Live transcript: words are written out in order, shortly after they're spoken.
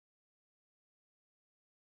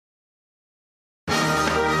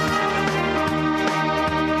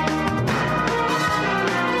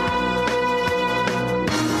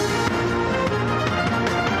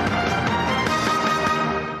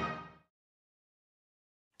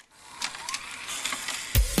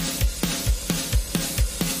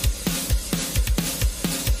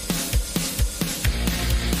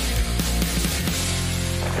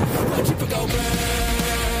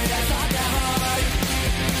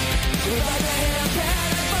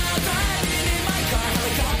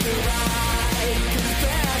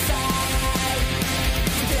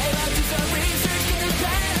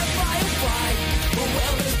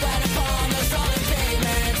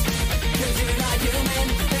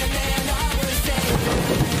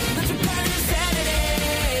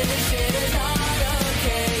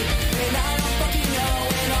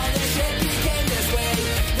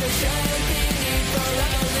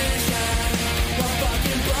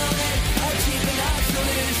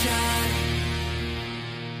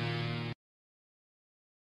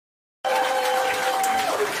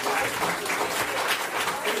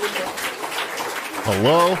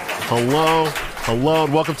Hello, hello, hello,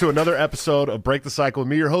 and welcome to another episode of Break the Cycle with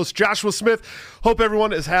me, your host, Joshua Smith. Hope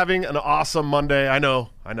everyone is having an awesome Monday. I know,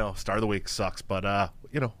 start of the week sucks, but,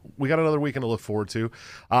 we got another weekend to look forward to.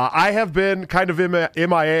 I have been kind of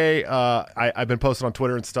MIA. I've been posting on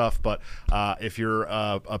Twitter and stuff, but if you're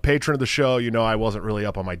a patron of the show, you know I wasn't really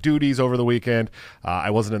up on my duties over the weekend.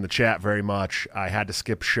 I wasn't in the chat very much. I had to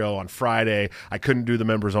skip show on Friday. I couldn't do the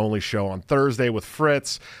members-only show on Thursday with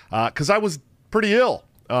Fritz because I was pretty ill.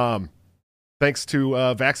 Thanks to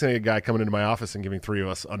a vaccinated guy coming into my office and giving three of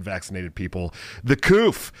us unvaccinated people the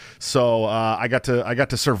coof. So I got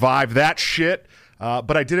to survive that shit.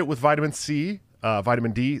 But I did it with vitamin C,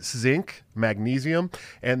 vitamin D, zinc, magnesium,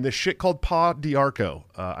 and this shit called Paw D'Arco.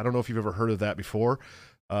 I don't know if you've ever heard of that before.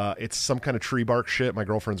 It's some kind of tree bark shit. My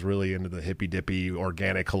girlfriend's really into the hippy-dippy,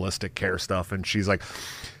 organic, holistic care stuff, and she's like,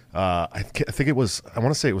 I think it was, I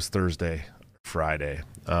want to say it was Thursday, Friday.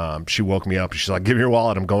 She woke me up and she's like, "Give me your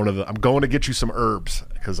wallet. I'm going to get you some herbs,"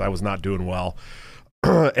 because I was not doing well.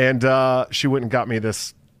 And she went and got me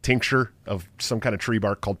this tincture of some kind of tree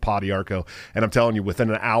bark called Paw D'Arco, and I'm telling you, within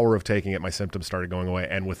an hour of taking it, my symptoms started going away,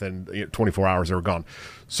 and within 24 hours they were gone.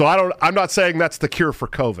 So I'm not saying that's the cure for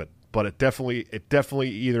COVID, but it definitely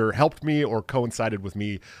either helped me or coincided with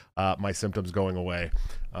me my symptoms going away.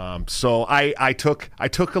 So I took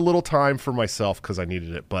a little time for myself because I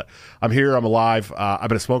needed it, but I'm here, I'm alive. I've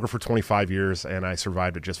been a smoker for 25 years and I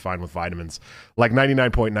survived it just fine with vitamins, like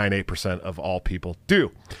 99.98% of all people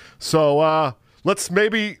do. So let's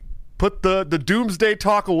maybe put the doomsday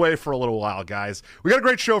talk away for a little while, guys. We got a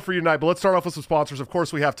great show for you tonight, but let's start off with some sponsors. Of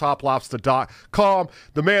course, we have TopLobster.com,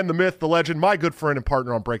 the man, the myth, the legend, my good friend and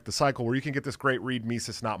partner on Break the Cycle, where you can get this great Read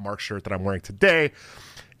Mises Not Mark shirt that I'm wearing today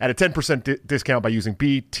at a 10% discount by using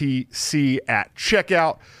BTC at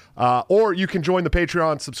checkout. Or you can join the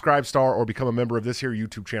Patreon, subscribe star, or become a member of this here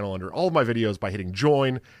YouTube channel under all of my videos by hitting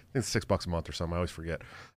join. I think it's $6 a month or something. I always forget.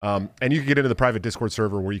 And you can get into the private Discord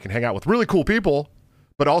server where you can hang out with really cool people,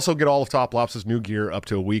 but also get all of Top Lobster's new gear up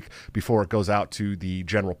to a week before it goes out to the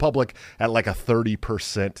general public at like a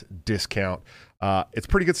 30% discount. It's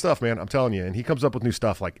pretty good stuff, man. I'm telling you. And he comes up with new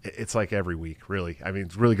stuff like it's like every week, really. I mean,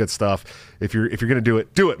 it's really good stuff. If you're gonna do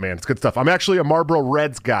it, man. It's good stuff. I'm actually a Marlboro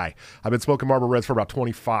Reds guy. I've been smoking Marlboro Reds for about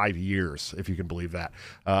 25 years, if you can believe that.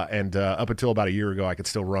 And up until about a year ago, I could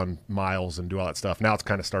still run miles and do all that stuff. Now it's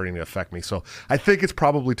kind of starting to affect me. So I think it's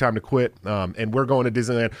probably time to quit. And we're going to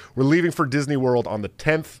Disneyland. We're leaving for Disney World on the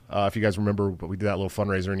 10th. If you guys remember, but we did that little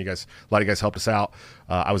fundraiser, and a lot of you guys helped us out.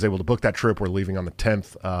 I was able to book that trip. We're leaving on the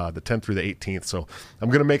 10th through the 18th. So I'm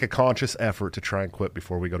going to make a conscious effort to try and quit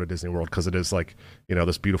before we go to Disney World, because it is like,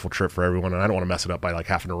 this beautiful trip for everyone, and I don't want to mess it up by like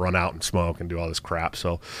having to run out and smoke and do all this crap.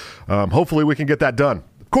 So hopefully we can get that done.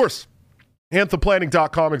 Of course,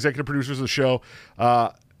 AnthemPlanning.com, executive producers of the show.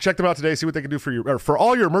 Check them out today. See what they can do for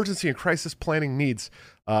all your emergency and crisis planning needs.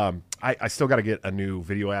 I still got to get a new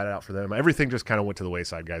video ad out for them. Everything just kind of went to the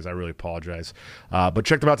wayside, guys. I really apologize. But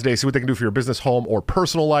check them out today. See what they can do for your business, home, or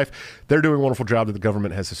personal life. They're doing a wonderful job that the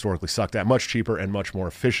government has historically sucked at, much cheaper and much more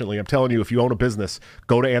efficiently. I'm telling you, if you own a business,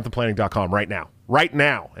 go to AnthemPlanning.com right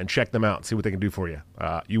now, and check them out and see what they can do for you.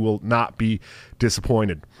 You will not be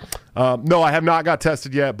disappointed. No, I have not got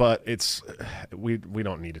tested yet, but we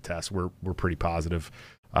don't need a test. We're pretty positive.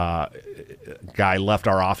 Guy left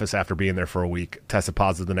our office after being there for a week, tested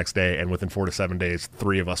positive the next day, and within 4 to 7 days,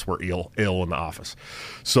 3 of us were ill in the office.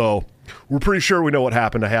 So we're pretty sure we know what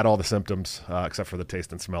happened. I had all the symptoms except for the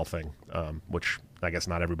taste and smell thing, which I guess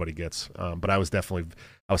not everybody gets. But I was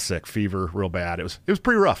sick, fever, real bad. It was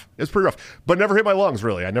pretty rough. But never hit my lungs,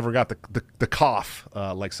 really. I never got the cough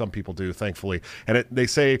like some people do, thankfully. And they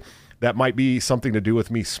say that might be something to do with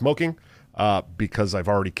me smoking. Because I've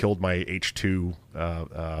already killed my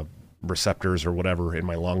H2 receptors or whatever in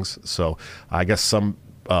my lungs. So I guess some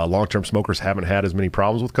long-term smokers haven't had as many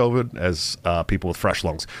problems with COVID as people with fresh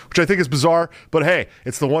lungs, which I think is bizarre. But hey,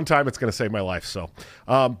 it's the one time it's going to save my life. So,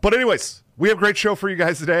 but anyways, we have a great show for you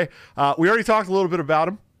guys today. We already talked a little bit about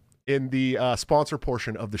him in the sponsor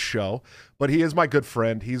portion of the show, but he is my good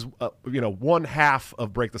friend. He's one half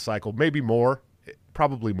of Break the Cycle, maybe more.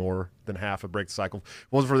 Probably more than half of Break the Cycle. If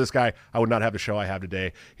it wasn't for this guy, I would not have the show I have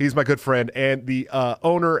today. He's my good friend and the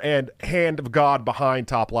owner and hand of God behind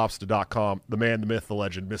TopLobster.com, the man, the myth, the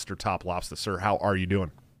legend, Mr. Top Lobster. Sir, how are you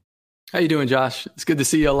doing? How you doing, Josh? It's good to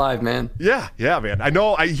see you alive, man. Yeah, man. I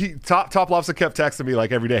know. Top Lobster kept texting me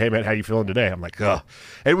like every day, "Hey, man, how you feeling today?" I'm like, ugh.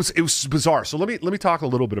 It was bizarre. So let me talk a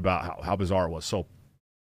little bit about how bizarre it was. So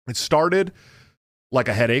it started like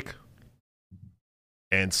a headache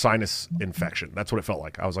and sinus infection. That's what it felt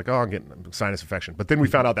like. I was like, oh, I'm getting sinus infection. But then we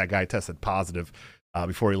found out that guy tested positive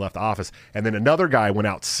before he left the office. And then another guy went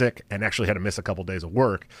out sick and actually had to miss a couple days of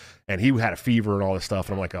work. And he had a fever and all this stuff.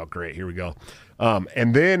 And I'm like, oh, great, here we go.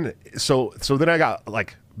 And then, so then I got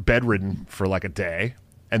like bedridden for like a day.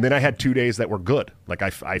 And then I had 2 days that were good. Like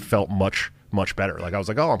I felt much, much better. Like I was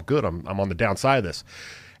like, oh, I'm good. I'm on the downside of this.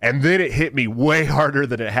 And then it hit me way harder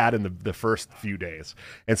than it had in the first few days.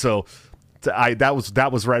 And so that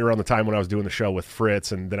was right around the time when I was doing the show with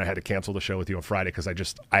Fritz, and then I had to cancel the show with you on Friday because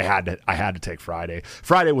I had to take Friday.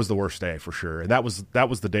 Friday was the worst day for sure, and that was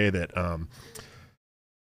the day that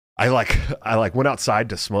I went outside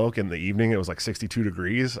to smoke in the evening. It was like 62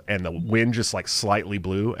 degrees, and the wind just like slightly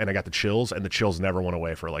blew, and I got the chills, and the chills never went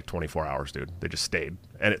away for like 24 hours, dude. They just stayed,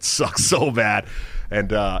 and it sucks so bad.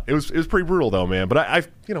 And it was pretty brutal though, man. But I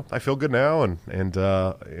feel good now, and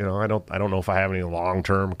I don't know if I have any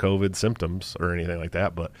long-term COVID symptoms or anything like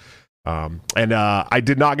that. But I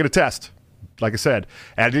did not get a test. Like I said,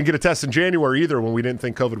 and I didn't get a test in January either when we didn't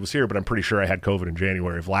think COVID was here, but I'm pretty sure I had COVID in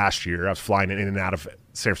January of last year. I was flying in and out of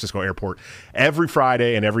San Francisco airport every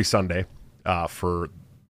Friday and every Sunday for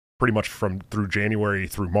pretty much through January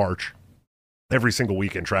through March, every single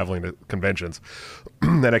weekend traveling to conventions.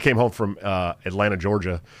 Then I came home from Atlanta,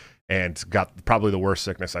 Georgia, and got probably the worst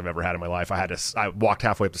sickness I've ever had in my life. I walked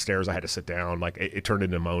halfway up the stairs. I had to sit down. Like it turned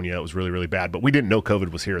into pneumonia. It was really, really bad, but we didn't know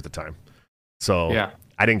COVID was here at the time. So yeah.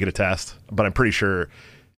 I didn't get a test, but I'm pretty sure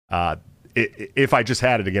if I just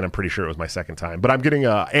had it again, I'm pretty sure it was my second time. But I'm getting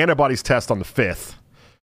an antibodies test on the 5th,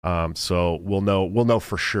 so we'll know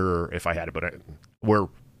for sure if I had it. But we're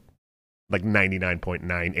like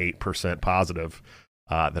 99.98% positive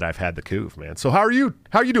that I've had the COV, man. So how are you?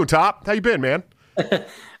 How are you doing, Top? How you been, man?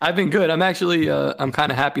 I've been good. I'm actually I'm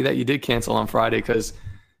kind of happy that you did cancel on Friday because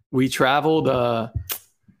we traveled on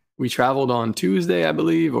Tuesday, I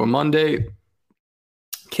believe, or Monday.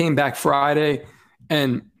 Came back Friday,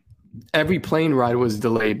 and every plane ride was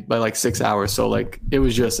delayed by like 6 hours. So like it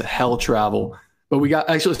was just hell travel. But we got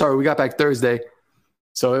back Thursday,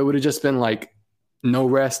 so it would have just been like no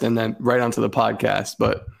rest and then right onto the podcast.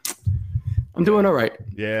 But I'm doing all right.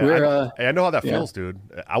 Yeah, I know how that feels, dude.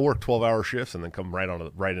 I work 12-hour shifts and then come right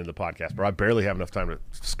into the podcast, bro. I barely have enough time to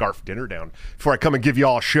scarf dinner down before I come and give you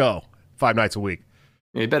all a show 5 nights a week.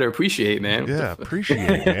 You better appreciate, man. Yeah, appreciate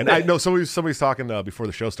it, man. I know somebody's talking before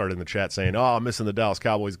the show started in the chat saying, "Oh, I'm missing the Dallas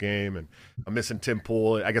Cowboys game, and I'm missing Tim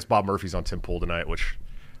Pool." I guess Bob Murphy's on Tim Pool tonight, which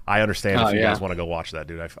I understand if you guys want to go watch that,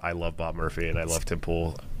 dude. I love Bob Murphy and I love Tim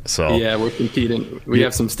Pool. So yeah, we're competing. We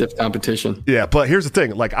have some stiff competition. Yeah, but here's the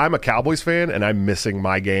thing: like, I'm a Cowboys fan, and I'm missing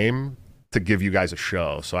my game to give you guys a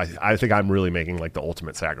show. So I think I'm really making like the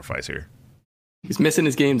ultimate sacrifice here. He's missing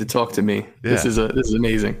his game to talk to me. Yeah. This is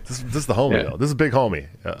amazing. This is the homie though. This is a big homie.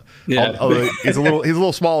 Yeah, he's a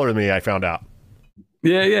little smaller than me. I found out.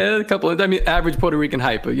 Yeah, a couple of, average Puerto Rican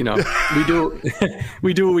height, but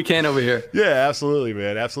we do what we can over here. Yeah, absolutely,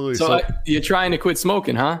 man, absolutely. So you're trying to quit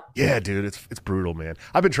smoking, huh? Yeah, dude, it's brutal, man.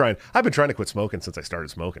 I've been trying to quit smoking since I started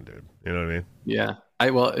smoking, dude. You know what I mean? Yeah.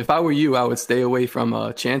 Well, if I were you, I would stay away from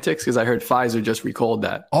Chantix because I heard Pfizer just recalled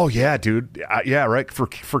that. Oh yeah, dude. Yeah, right. For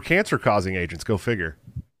cancer causing agents, go figure.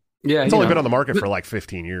 Yeah, it's only been on the market for like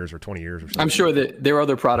 15 years or 20 years or something. I'm sure that their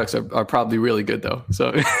other products are probably really good though.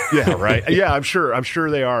 So yeah, right. Yeah, I'm sure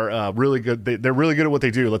they are really good. They're really good at what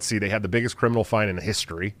they do. Let's see. They had the biggest criminal fine in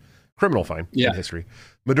history. In history.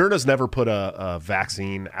 Moderna's never put a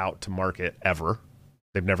vaccine out to market ever.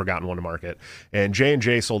 They've never gotten one to market. And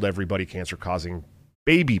J&J sold everybody cancer-causing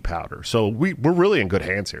baby powder. So we're really in good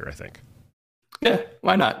hands here, I think. Yeah,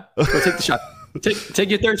 why not? Go take the shot. Take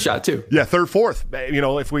your third shot too. Yeah, fourth.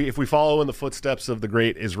 If we follow in the footsteps of the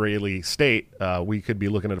great Israeli state, we could be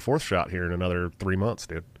looking at a fourth shot here in another 3 months,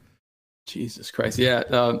 dude. Jesus Christ.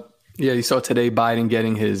 Yeah. You saw today Biden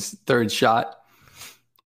getting his third shot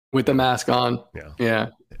with the mask on. Yeah.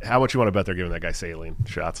 How much you want to bet they're giving that guy saline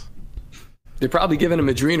shots? They're probably giving him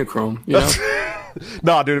adrenochrome,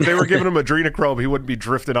 No, dude, if they were giving him adrenochrome, he wouldn't be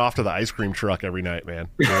drifting off to the ice cream truck every night, man.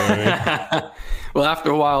 You know what I mean? Well,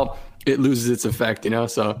 after a while, it loses its effect,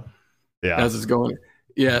 so yeah, as it's going.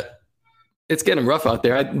 Yeah, it's getting rough out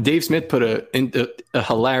there. Dave Smith put a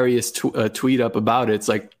hilarious tweet up about it. It's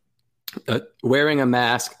like wearing a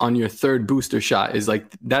mask on your third booster shot is like,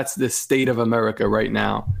 that's the state of America right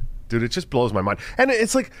now. Dude, it just blows my mind. And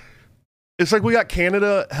it's like we got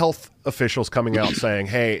Canada health officials coming out saying,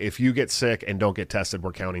 hey, if you get sick and don't get tested,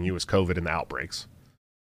 we're counting you as COVID in the outbreaks.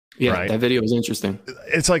 Yeah, right? That video was interesting.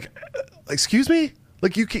 It's like, excuse me?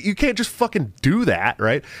 Like you can't just fucking do that,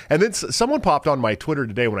 right? And then someone popped on my Twitter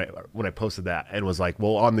today when I posted that and was like,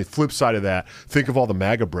 well, on the flip side of that, think of all the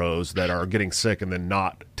MAGA bros that are getting sick and then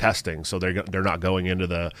not testing, so they're not going into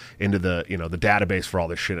the the database for all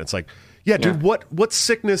this shit. It's like, yeah, dude, what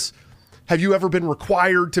sickness have you ever been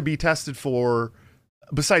required to be tested for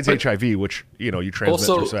besides HIV, which you transmit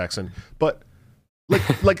through sex, but.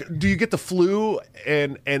 Like, do you get the flu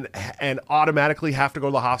and automatically have to go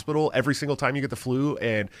to the hospital every single time you get the flu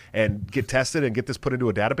and get tested and get this put into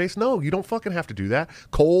a database? No, you don't fucking have to do that.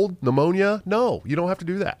 Cold, pneumonia? No, you don't have to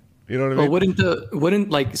do that. You know what I mean?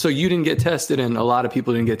 Wouldn't so you didn't get tested and a lot of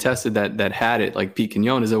people didn't get tested that had it, like Pete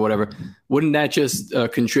Quinones or whatever. Wouldn't that just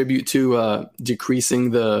contribute to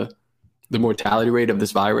decreasing the mortality rate of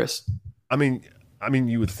this virus? I mean,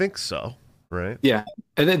 you would think so. Right. Yeah.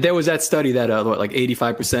 And then there was that study that like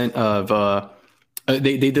 85% of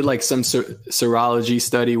they did like some serology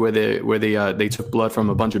study where they took blood from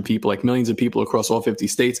a bunch of people, like millions of people across all 50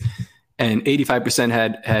 states, and 85%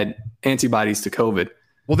 had antibodies to COVID.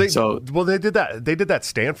 Well, they did that. They did that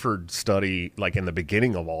Stanford study like in the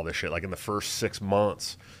beginning of all this shit, like in the first 6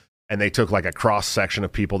 months. And they took like a cross section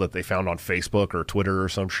of people that they found on Facebook or Twitter or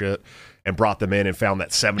some shit and brought them in and found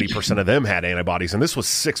that 70% of them had antibodies. And this was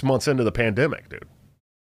 6 months into the pandemic, dude.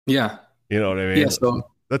 Yeah. You know what I mean? Yeah. So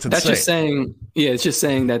that's insane. That's just saying, it's just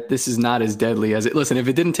saying that this is not as deadly as it. Listen, if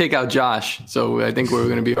it didn't take out Josh, so I think we're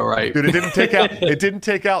going to be all right. Dude, it didn't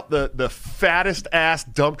take out the fattest ass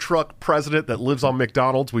dump truck president that lives on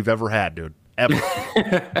McDonald's we've ever had, dude. Ever.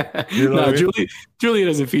 You know Julia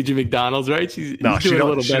doesn't feed you McDonald's, right? She don't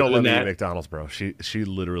let me eat McDonald's, bro. She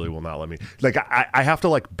literally will not let me. Like I have to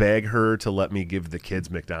like beg her to let me give the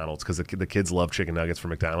kids McDonald's because the kids love chicken nuggets from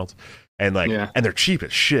McDonald's, and and they're cheap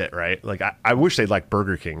as shit, right? Like I wish they'd like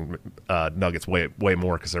Burger King nuggets way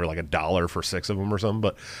more because they're like $1 for 6 of them or something.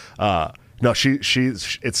 But no,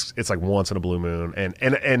 it's like once in a blue moon,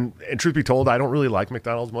 and truth be told, I don't really like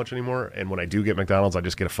McDonald's much anymore. And when I do get McDonald's, I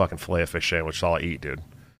just get a fucking filet-o-fish sandwich. That's all I eat, dude.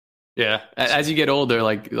 Yeah, as you get older,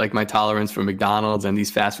 like my tolerance for McDonald's and these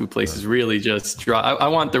fast food places really just drop. I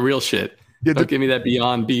want the real shit. Yeah, don't give me that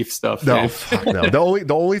Beyond Beef stuff. No, fuck no.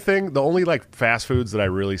 The only like fast foods that I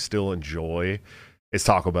really still enjoy is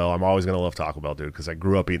Taco Bell. I'm always gonna love Taco Bell, dude, because I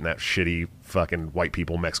grew up eating that shitty fucking white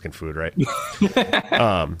people Mexican food, right?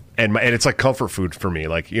 And it's like comfort food for me.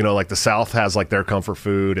 Like like the South has like their comfort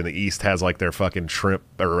food, and the East has like their fucking shrimp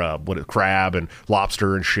or crab and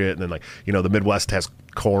lobster and shit, and then like the Midwest has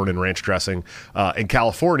corn and ranch dressing. In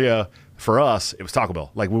California, for us, it was Taco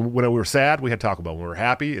Bell. Like when we were sad, we had Taco Bell. When we were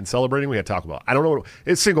happy and celebrating, we had Taco Bell. I don't know.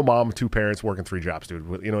 It's single mom, 2 parents, working 3 jobs, dude.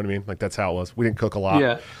 You know what I mean? Like that's how it was. We didn't cook a lot.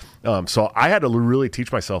 Yeah. So I had to really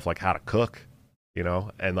teach myself like how to cook,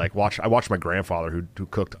 and like I watched my grandfather who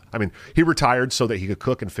cooked. I mean, he retired so that he could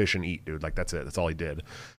cook and fish and eat, dude. Like that's it. That's all he did.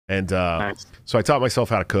 And nice. So I taught myself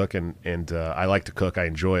how to cook, and I like to cook. I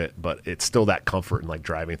enjoy it, but it's still that comfort in like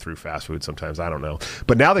driving through fast food sometimes. I don't know.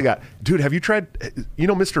 But now they got, dude, have you tried,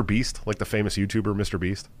 Mr. Beast, like the famous YouTuber Mr.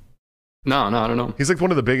 Beast? No, I don't know. He's like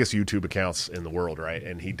one of the biggest YouTube accounts in the world, right?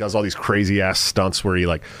 And he does all these crazy ass stunts where he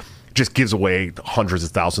like just gives away hundreds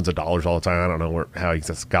of thousands of dollars all the time. I don't know how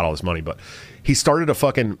he's got all this money, but he started a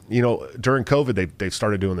fucking, during COVID, they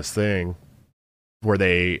started doing this thing where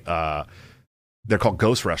they're called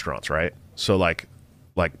ghost restaurants, right? So like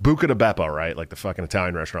Buca di Beppo, right? Like the fucking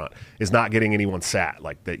Italian restaurant is not getting anyone sat.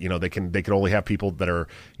 Like that, they can only have people that are,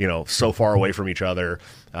 so far away from each other,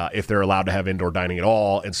 if they're allowed to have indoor dining at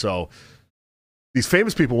all. And so these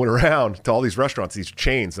famous people went around to all these restaurants, these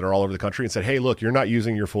chains that are all over the country, and said, hey, look, you're not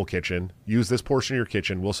using your full kitchen. Use this portion of your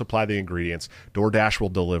kitchen. We'll supply the ingredients. DoorDash will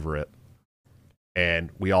deliver it. And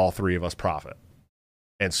we all 3 of us profit.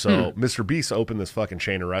 And so Mr. Beast opened this fucking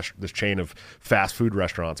chain of fast food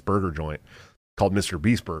restaurants, burger joint, called Mr.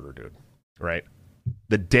 Beast Burger, dude. Right?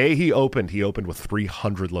 The day he opened with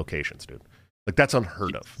 300 locations, dude. Like that's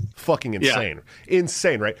unheard of. Fucking insane. Yeah.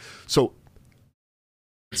 Insane, right? So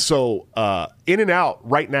In-N-Out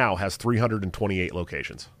right now has 328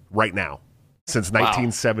 locations right now since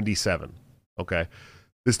 1977. Okay.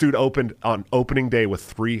 This dude opened on opening day with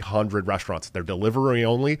 300 restaurants. They're delivery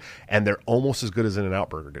only, and they're almost as good as In-N-Out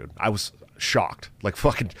Burger, dude. I was shocked. Like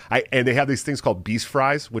and they have these things called beast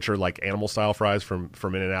fries, which are like animal style fries from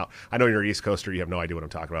In-N-Out. I know you're an East Coaster, you have no idea what I'm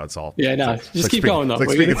talking about. It's all just keep going though. It's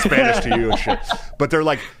like speaking Spanish to you and shit. But they're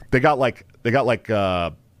like they got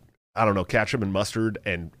I don't know, ketchup and mustard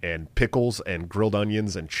and pickles and grilled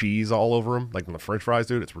onions and cheese all over them, like in the French fries,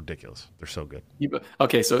 dude. It's ridiculous. They're so good.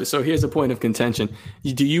 Okay, so here's a point of contention.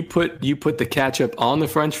 Do you put the ketchup on the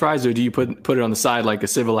French fries, or do you put it on the side like a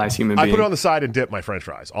civilized human being? I put it on the side and dip my French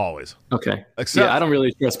fries always. Okay. Except, I don't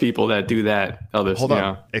really trust people that do that. Hold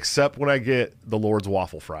on. Except when I get the Lord's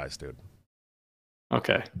waffle fries, dude.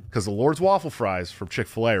 Okay. Because the Lord's waffle fries from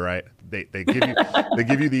Chick-fil-A, right? They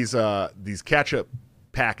give you these ketchup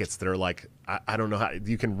packets that are like, I don't know how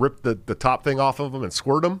you can rip the top thing off of them and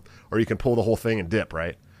squirt them, or you can pull the whole thing and dip,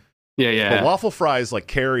 right? Yeah. But waffle fries like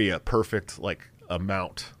carry a perfect like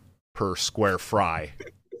amount per square fry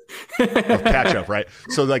of ketchup, right?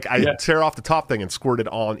 So like I tear off the top thing and squirt it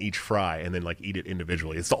on each fry and then like eat it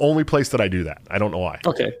individually. It's the only place that I do that. I don't know why.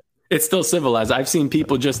 Okay. It's still civilized. I've seen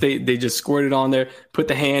people they just squirt it on there, put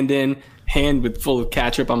the hand with full of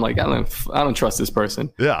ketchup. I'm like, I don't trust this person.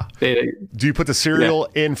 Yeah. Do you put the cereal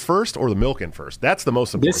in first or the milk in first? That's the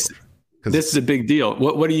most important. This is a big deal.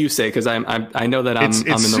 What do you say? Because I know that I'm in the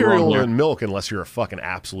wrong here. Cereal and milk unless you're a fucking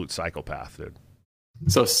absolute psychopath, dude.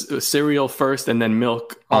 So cereal first and then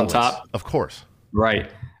milk on top. Of course. Right.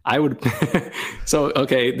 I would. So,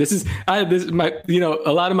 okay, this is my,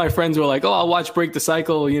 a lot of my friends were like, oh, I'll watch Break the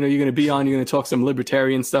Cycle. You're going to be on, you're going to talk some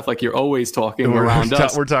libertarian stuff like you're always talking around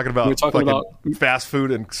us. We're talking about fast food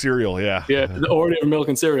and cereal. Yeah. Yeah. The order of milk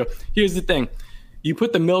and cereal. Here's the thing. You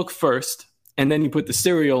put the milk first and then you put the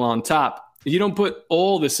cereal on top. You don't put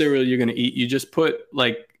all the cereal you're going to eat. You just put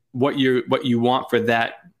like what you want for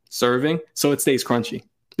that serving. So it stays crunchy.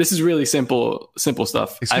 This is really simple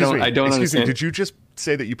stuff. I don't understand. Did you just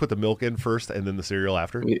say that you put the milk in first and then the cereal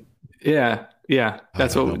after? Yeah.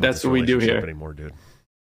 That's what we do here. Anymore, dude.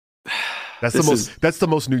 That's the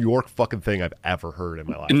most New York fucking thing I've ever heard in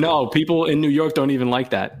my life. No, people in New York don't even like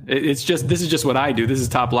that. This is just what I do. This is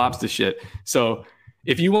Top Lobster shit. So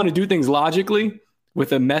if you want to do things logically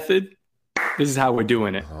with a method, this is how we're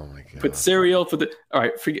doing it. Oh my god! Put cereal for the. All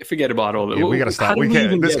right, forget about all that. Yeah, we got to stop. We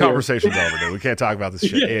can't. This conversation's over, dude. We can't talk about this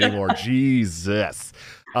shit anymore. Jesus.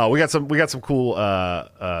 We got some cool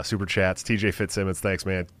super chats. TJ Fitzsimmons, thanks,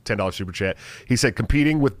 man. $10 super chat. He said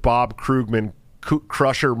competing with Bob Krugman.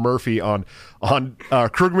 Crusher Murphy on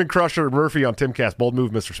Krugman Crusher Murphy on Timcast. Bold move,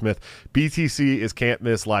 Mr. Smith. BTC is can't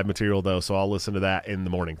miss live material though, so I'll listen to that in the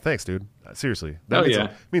morning. Thanks, dude. Seriously,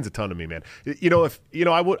 that means a ton to me, man.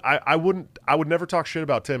 I would never talk shit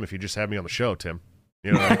about Tim if you just had me on the show, Tim.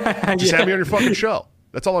 Have me on your fucking show.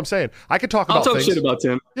 That's all I'm saying. I could talk about. I'll talk shit about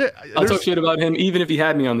Tim. Yeah, I'll talk shit about him even if he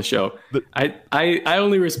had me on the show. I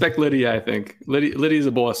only respect Lydia. I think Lydia's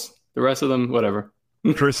a boss. The rest of them, whatever.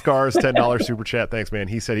 Chris Scars, $10 super chat. Thanks, man.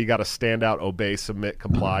 He said he got a standout, obey, submit,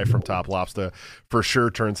 comply from Top Lobster. For sure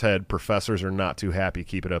turns head. Professors are not too happy.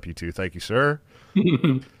 Keep it up, you two. Thank you, sir.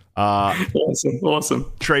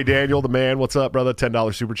 Awesome. Trey Daniel, the man. What's up, brother?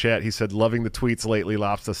 $10 super chat. He said, loving the tweets lately,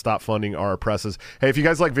 Lobster. Stop funding our oppressors. Hey, if you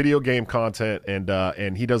guys like video game content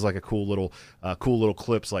and he does like a cool little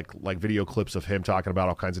clips, like video clips of him talking about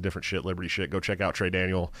all kinds of different shit, Liberty shit, go check out Trey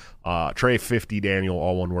Daniel. Trey 50 Daniel,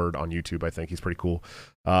 all one word on YouTube. I think he's pretty cool.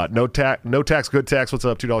 No tax, good tax. What's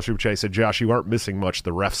up? $2 super chat. He said, Josh, you aren't missing much.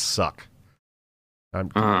 The refs suck. You're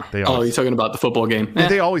talking about the football game.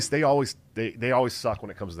 They always suck when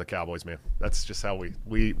it comes to the Cowboys, man. That's just how we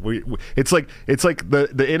it's like the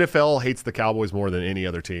NFL hates the Cowboys more than any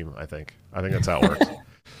other team. I think that's how it works.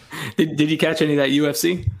 Did you catch any of that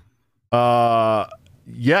UFC?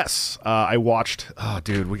 Yes. I watched. Oh,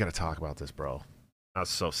 dude, we got to talk about this, bro. That's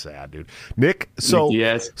so sad, dude. Nick. So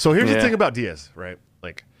here's the thing about Diaz, right?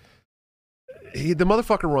 Like the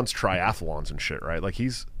motherfucker runs triathlons and shit, right? Like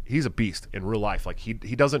he's a beast in real life. Like he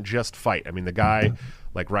doesn't just fight. I mean, the guy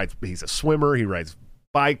he's a swimmer, he rides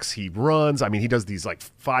bikes, he runs. I mean, he does these like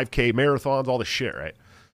 5K marathons, all this shit, right?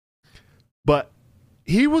 But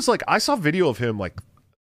he was like, I saw video of him like,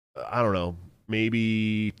 I don't know,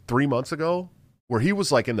 maybe 3 months ago, where he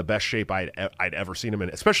was like in the best shape I'd ever seen him in,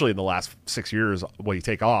 especially in the last 6 years when he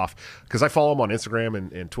take off. Because I follow him on Instagram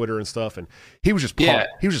and Twitter and stuff, and he was just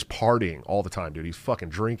partying all the time, dude. He's fucking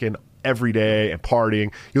drinking every day and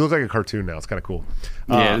partying. You look like a cartoon now. It's kind of cool.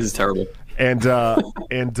 This is terrible. And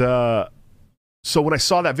so when I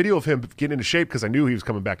saw that video of him getting into shape, because I knew he was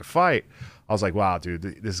coming back to fight, I was like, wow, dude,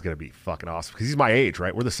 this is gonna be fucking awesome. Because he's my age,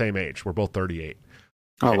 right? We're the same age. We're both 38.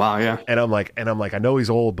 Oh, wow, yeah. And I'm like, I know he's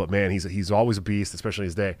old, but man, he's always a beast, especially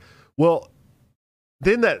his day. Well,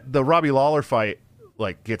 then the Robbie Lawler fight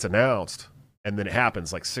like gets announced, and then it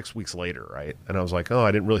happens like 6 weeks later, right? And I was like, oh,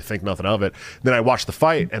 I didn't really think nothing of it. Then I watched the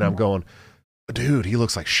fight, and I'm going, dude, he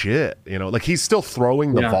looks like shit. Like he's still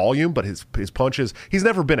throwing the volume, but his punches. He's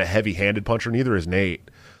never been a heavy-handed puncher. Neither is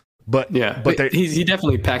Nate. But he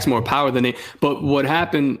definitely packs more power than But what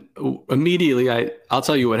happened immediately? I'll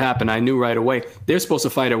tell you what happened. I knew right away. They're supposed to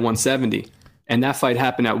fight at 170, and that fight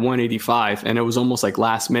happened at 185, and it was almost like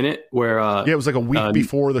last minute. Where it was like a week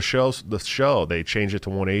before the show. They changed it to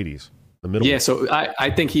 180s. The middle. Yeah, so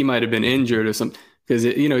I think he might have been injured or something. Because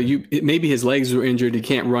maybe his legs were injured. He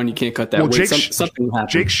can't run. You can't cut that weight. Something happened.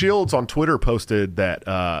 Jake Shields on Twitter posted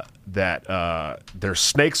that there's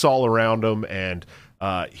snakes all around him, and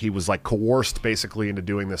he was like coerced basically into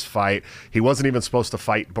doing this fight. He wasn't even supposed to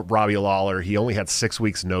fight Robbie Lawler. He only had 6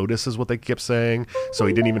 weeks notice, is what they kept saying. So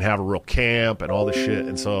he didn't even have a real camp and all this shit.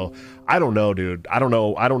 And so I don't know, dude. I don't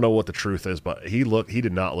know what the truth is, but he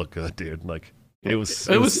did not look good, dude. Like. It was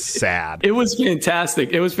sad. It was fantastic.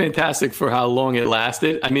 It was fantastic for how long it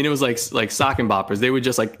lasted. I mean, it was like sock and boppers. They would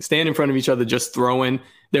just like stand in front of each other, just throwing.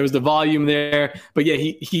 There was the volume there, but yeah,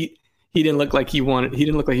 he didn't look like he wanted. He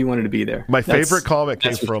didn't look like he wanted to be there. My favorite comment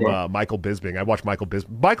came from Michael Bisping. I watched Michael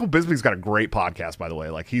Bisping. Michael Bisping's got a great podcast, by the way.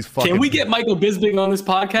 Like he's fucking. Can we get Michael Bisping on this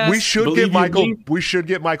podcast? We should get Michael. We should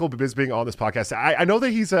get Michael Bisping on this podcast. I know that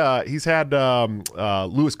he's had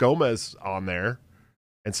Luis Gomez on there.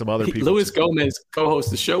 And some other people. Luis Gomez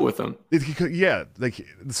co-hosts the show with him. Yeah,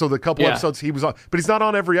 so the couple episodes he was on, but he's not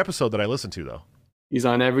on every episode that I listen to though. He's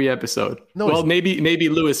on every episode. No, well, maybe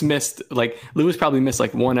Luis probably missed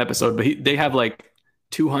like one episode, but they have like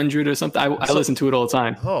 200 or something. I listen to it all the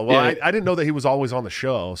time. Oh well, yeah. I didn't know that he was always on the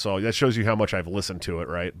show, so that shows you how much I've listened to it,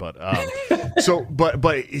 right? But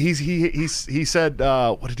but he said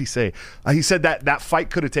what did he say? He said that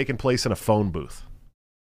fight could have taken place in a phone booth.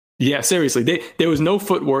 Yeah, seriously, there was no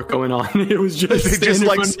footwork going on. It was just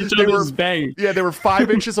bang. Yeah, they were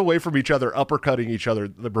 5 inches away from each other, uppercutting each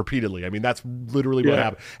other repeatedly. I mean, that's literally what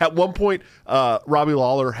happened. At one point, Robbie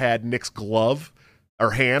Lawler had Nick's glove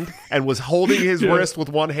or hand and was holding his wrist with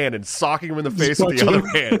one hand and socking him in the face with the other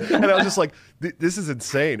hand. And I was just like, this is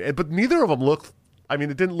insane. But neither of them looked. I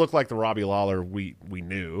mean, it didn't look like the Robbie Lawler we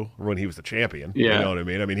knew when he was the champion. Yeah. You know what I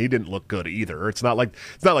mean? I mean, he didn't look good either. It's not like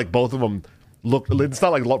both of them. It's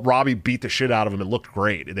not like Robbie beat the shit out of him and looked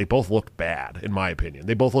great. They both looked bad, in my opinion.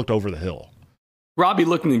 They both looked over the hill. Robbie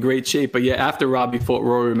looked in great shape, but yeah, after Robbie fought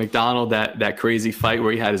Rory McDonald, that crazy fight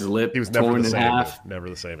where he had his lip torn in half. Never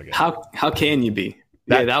the same again. How can you be?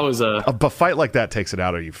 That was a fight like that takes it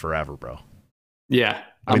out of you forever, bro. Yeah,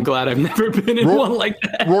 I'm glad I've never been in one like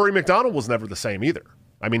that. Rory McDonald was never the same either.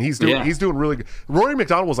 I mean, he's doing really good. Rory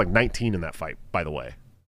McDonald was like 19 in that fight, by the way.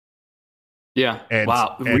 Yeah.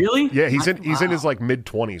 Wow. Really? Yeah. He's in his like mid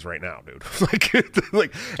 20s right now, dude.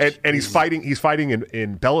 and he's fighting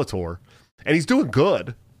in Bellator, and he's doing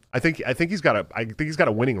good. I think he's got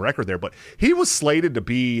a winning record there, but he was slated to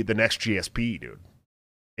be the next GSP dude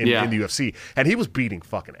in the UFC, and he was beating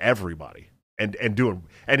fucking everybody and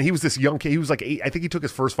he was this young kid. He was like 8. I think he took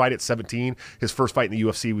his first fight at 17. His first fight in the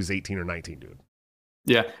UFC was 18 or 19, dude.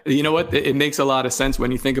 Yeah. You know what? It makes a lot of sense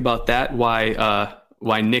when you think about that.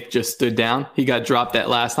 Why Nick just stood down. He got dropped that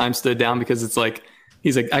last time, stood down, because it's like,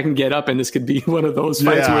 he's like, I can get up and this could be one of those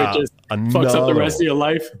fights where it just fucks up the rest of your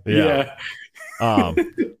life. Yeah.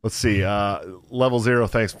 Let's see. Level Zero,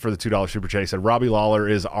 thanks for the $2 super chat. He said, Robbie Lawler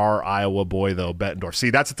is our Iowa boy, though, Bettendorf.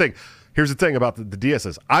 See, that's the thing. Here's the thing about the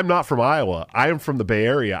DSs. I'm not from Iowa. I am from the Bay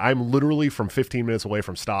Area. I'm literally from 15 minutes away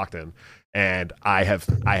from Stockton. And I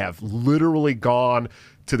have literally gone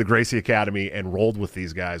to the Gracie Academy and rolled with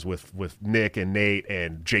these guys, with Nick and Nate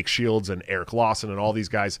and Jake Shields and Eric Lawson and all these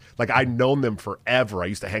guys. Like, I've known them forever. I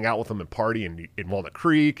used to hang out with them and party in Walnut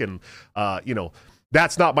Creek. And,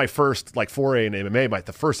 that's not my first like foray in MMA.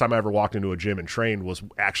 The first time I ever walked into a gym and trained was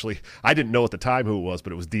actually, I didn't know at the time who it was,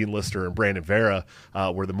 but it was Dean Lister and Brandon Vera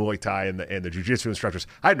were the Muay Thai and the Jiu-Jitsu instructors.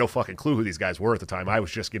 I had no fucking clue who these guys were at the time. I was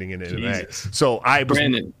just getting into MMA. So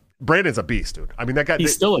Brandon's a beast, dude. I mean, that guy.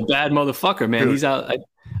 He's still a bad motherfucker, man. Dude. He's out.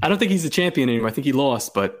 I don't think he's the champion anymore. I think he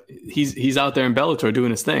lost, but he's out there in Bellator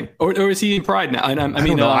doing his thing. Or is he in Pride now? I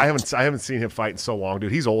mean, no, I haven't seen him fight in so long,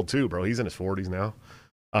 dude. He's old too, bro. He's in his 40s now.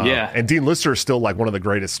 And Dean Lister is still like one of the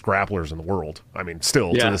greatest grapplers in the world. I mean,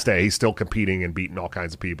 still to this day, he's still competing and beating all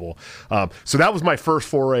kinds of people. So that was my first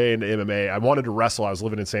foray into MMA. I wanted to wrestle. I was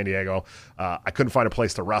living in San Diego. I couldn't find a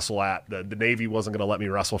place to wrestle at. The Navy wasn't going to let me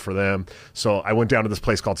wrestle for them. So I went down to this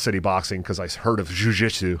place called City Boxing because I heard of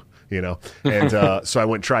jiu-jitsu, and so I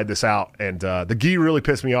went and tried this out. And the gi really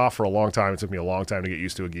pissed me off for a long time. It took me a long time to get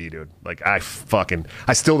used to a gi, dude. Like, I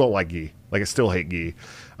still don't like gi. Like, I still hate gi.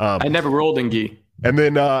 I never rolled in gi. And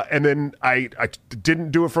then I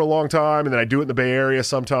didn't do it for a long time, and then I do it in the Bay Area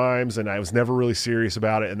sometimes, and I was never really serious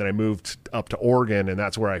about it. And then I moved up to Oregon, and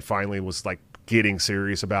that's where I finally was like getting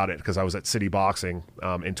serious about it because I was at City Boxing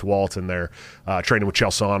in Tualatin there, training with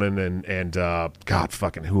Chael Sonnen and God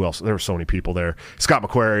fucking who else? There were so many people there. Scott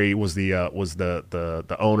McQuarrie was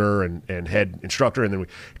the owner and head instructor, and then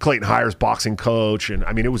Clayton Hires boxing coach, and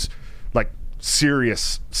I mean it was like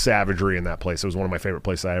serious savagery in that place. It was one of my favorite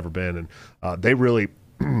places I ever been, and they really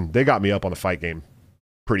they got me up on the fight game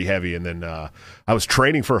pretty heavy. And then I was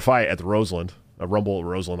training for a fight at the Roseland, a Rumble at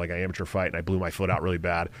Roseland, like an amateur fight, and I blew my foot out really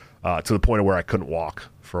bad to the point of where I couldn't walk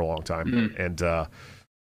for a long time. And I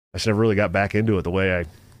just never really got back into it the way I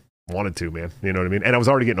wanted to, man. You know what I mean? And I was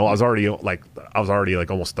already getting old. I was already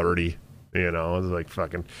like almost 30. You know, I was like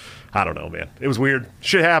fucking, I don't know, man. It was weird.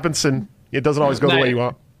 Shit happens, and it doesn't always go the way you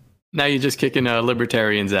want. Now you're just kicking a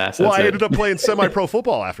libertarian's ass. Well, I ended up playing semi-pro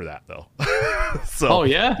football after that, though. So, oh,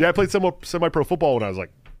 yeah? Yeah, I played semi-pro football when I was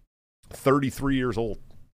like 33 years old.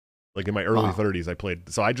 Like in my early 30s, I played.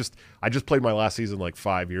 So I just played my last season like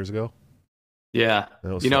 5 years ago. Yeah.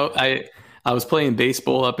 You know, I was playing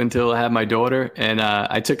baseball up until I had my daughter, and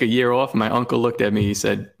I took a year off. My uncle looked at me. He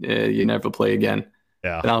said, you never play again.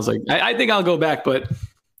 Yeah. And I was like, I think I'll go back. But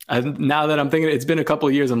now that I'm thinking, it's been a couple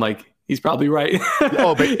of years, I'm like, he's probably right.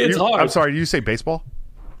 Oh, but it's hard. I'm sorry, did you say baseball?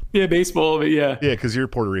 Yeah, baseball, but yeah. Yeah, because you're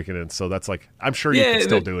Puerto Rican, and so that's like, I'm sure you could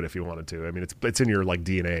still do it if you wanted to. I mean, it's in your like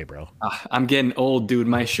DNA, bro. I'm getting old, dude.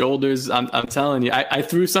 My shoulders, I'm telling you. I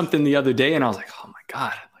threw something the other day, and I was like, oh my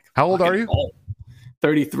God. Like, how old are you? Old.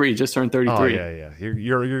 33, just turned 33. Oh, yeah.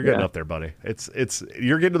 You're getting up there, buddy. It's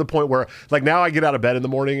you're getting to the point where like now I get out of bed in the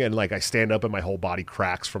morning and like I stand up and my whole body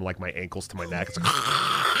cracks from like my ankles to my neck. It's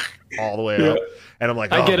like all the way up. And I'm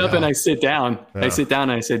like, I get up and I sit down. Yeah. I sit down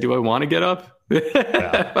and I say, do I want to get up?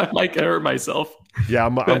 Yeah. I might hurt myself. Yeah,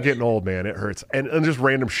 I'm getting old, man. It hurts. And just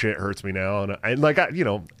random shit hurts me now. And like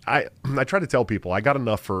I try to tell people I got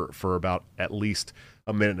enough for about at least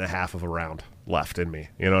a minute and a half of a round left in me.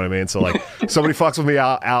 You know what I mean? So like somebody fucks with me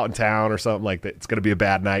out in town or something like that, it's gonna be a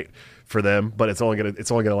bad night for them, but it's only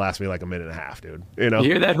gonna last me like a minute and a half, dude. You know?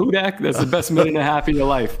 You hear that, Hudak? That's the best minute and a half of your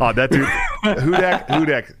life. Oh, that dude,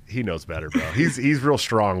 Hudak, he knows better, bro. He's real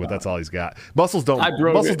strong, but that's all he's got. Muscles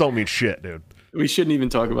don't mean shit, dude. We shouldn't even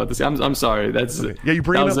talk about this. I'm sorry. You're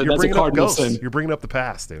bringing up ghosts. You're bringing up the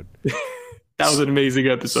past, dude. That was an amazing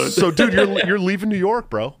episode. So, dude, you're leaving New York,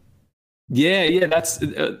 bro. Yeah. That's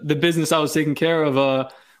the business I was taking care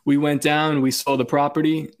of. We went down. We saw the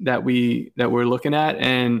property that we're looking at,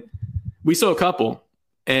 and we saw a couple.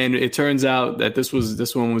 And it turns out that this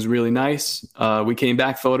one was really nice. We came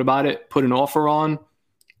back, thought about it, put an offer on,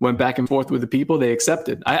 went back and forth with the people. They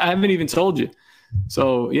accepted. I haven't even told you.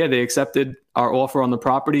 So yeah, they accepted our offer on the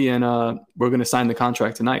property, and we're going to sign the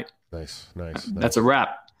contract tonight. Nice. That's a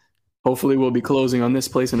wrap. Hopefully, we'll be closing on this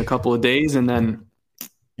place in a couple of days, and then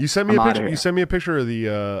you sent me a picture. You sent me a picture of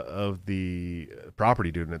the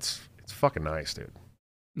property, dude, and it's fucking nice, dude.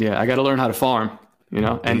 Yeah, I got to learn how to farm,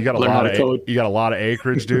 and you got a lot of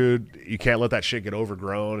acreage, dude. You can't let that shit get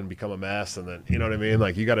overgrown and become a mess, and then you know what I mean.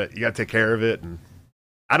 Like you got to take care of it. And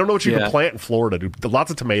I don't know what you can plant in Florida, dude.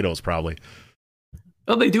 Lots of tomatoes, probably.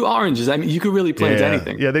 Oh, they do oranges. I mean, you could really plant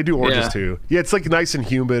anything. Yeah, they do oranges too. Yeah, it's like nice and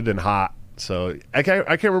humid and hot. So I can't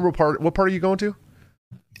remember what part are you going to?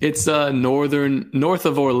 It's north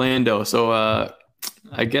of Orlando. So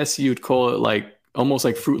I guess you'd call it like almost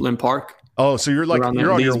like Fruitland Park. Oh, so you're on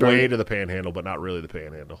your way to the Panhandle, but not really the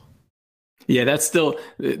Panhandle. Yeah, that's still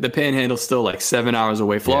the Panhandle's still like 7 hours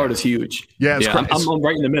away. Florida's huge. Yeah, I'm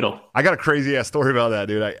right in the middle. I got a crazy ass story about that,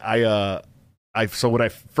 dude. So when I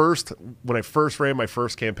first ran my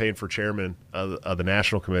first campaign for chairman of the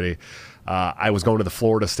national committee, I was going to the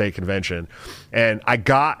Florida State Convention, and I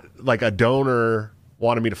got like a donor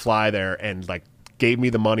wanted me to fly there and like gave me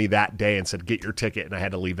the money that day and said get your ticket, and I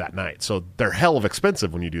had to leave that night. So they're hell of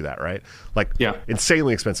expensive when you do that, right? Like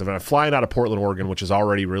insanely expensive. And I'm flying out of Portland, Oregon, which is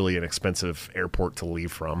already really an expensive airport to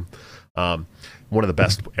leave from. One of the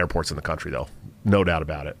best airports in the country, though, no doubt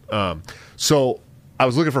about it. So I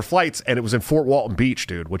was looking for flights, and it was in Fort Walton Beach,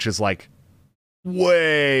 dude, which is like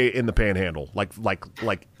way in the Panhandle, like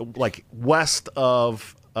west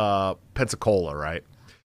of Pensacola, right?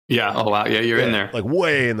 Yeah. Oh wow. Yeah, you're in there, like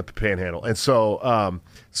way in the Panhandle. And so,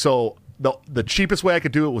 the cheapest way I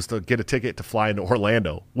could do it was to get a ticket to fly into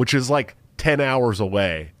Orlando, which is like 10 hours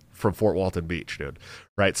away from Fort Walton Beach, dude.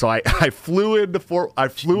 Right. So I flew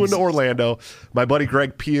into Orlando. My buddy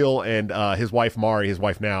Greg Peel and his wife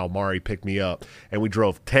Mari picked me up, and we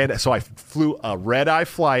drove 10. So I flew a red-eye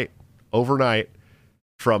flight overnight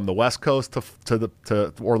from the West Coast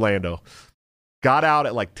to Orlando. Got out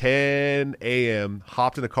at like 10 a.m.,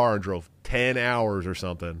 hopped in the car and drove 10 hours or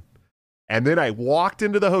something, And then I walked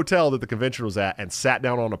into the hotel that the convention was at and sat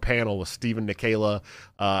down on a panel with Stephen Nikela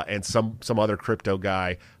and some other crypto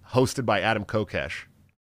guy hosted by Adam Kokesh.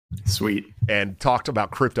 Sweet. And talked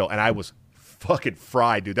about crypto. And I was fucking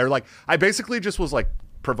fried, dude. They're like, I basically just was like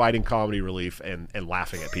providing comedy relief and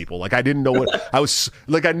laughing at people. Like I didn't know what I was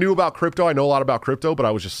like. I knew about crypto. I know a lot about crypto, but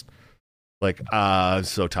I was just like, I'm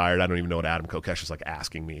so tired. I don't even know what Adam Kokesh is like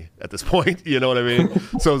asking me at this point. You know what I mean?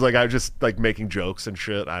 So it was like, I was just like making jokes and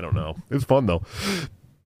shit. I don't know. It was fun though.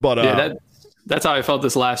 But that's how I felt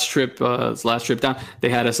this last trip down. They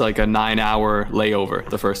had us like a 9-hour layover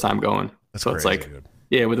the first time going. That's so crazy, it's like, dude.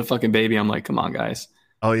 yeah, with a fucking baby, I'm like, come on, guys.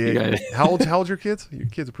 Oh yeah. How old's your kids? Your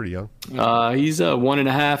kids are pretty young. He's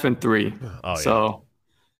 1.5 and 3. Oh yeah. So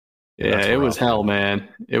yeah, it was hell, man.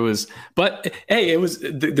 It was, but hey, it was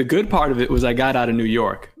the good part of it was I got out of New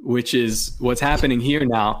York, which is what's happening here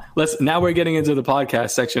now. Now we're getting into the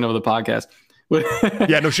podcast section of the podcast.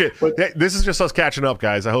 Yeah, no shit. This is just us catching up,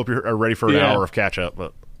 guys. I hope you're ready for an hour of catch up.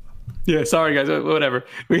 But yeah, sorry guys, whatever.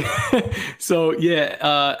 So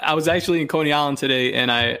yeah, I was actually in Coney Island today,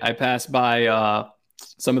 and I passed by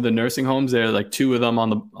some of the nursing homes. There are like 2 of them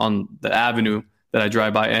on the avenue that I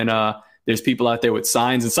drive by, and there's people out there with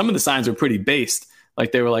signs, and some of the signs were pretty based.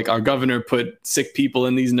 Like they were like, our governor put sick people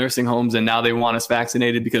in these nursing homes, and now they want us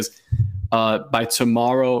vaccinated because by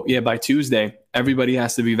Tuesday, everybody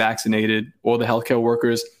has to be vaccinated, all the healthcare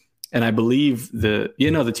workers, and I believe the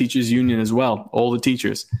teachers union as well, all the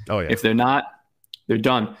teachers. Oh yeah. If they're not, they're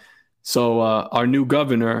done. So our new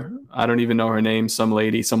governor, I don't even know her name, some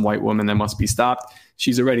lady, some white woman that must be stopped.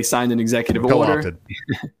 She's already signed an executive order.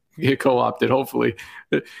 Get co-opted, hopefully.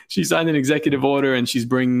 She signed an executive order, and she's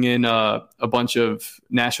bringing in a bunch of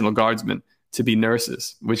National Guardsmen to be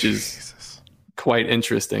nurses, which is quite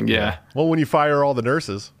interesting. Yeah. Well, when you fire all the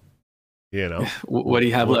nurses, what do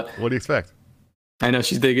you have left? What do you expect? I know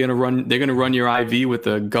they're gonna run your IV with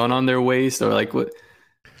a gun on their waist, or like what?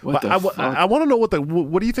 I want to know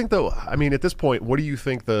what do you think though? I mean, at this point, what do you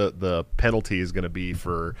think the penalty is going to be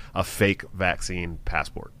for a fake vaccine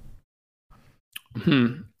passport?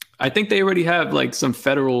 I think they already have like some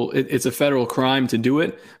federal. It's a federal crime to do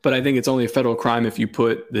it, but I think it's only a federal crime if you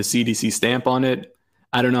put the CDC stamp on it.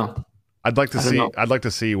 I don't know. I'd like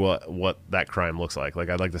to see what that crime looks like. Like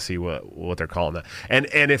I'd like to see what they're calling that.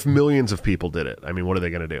 And if millions of people did it, I mean, what are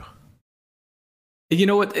they going to do? You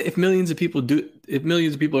know what? If millions of people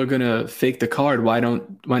are going to fake the card, why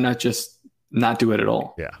not just not do it at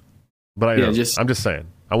all? Yeah. But I'm just saying.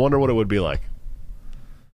 I wonder what it would be like.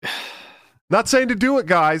 Not saying to do it,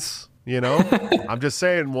 guys. I'm just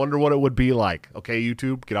saying, wonder what it would be like. Okay,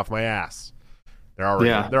 YouTube, get off my ass. They're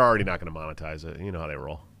already not going to monetize it. You know how they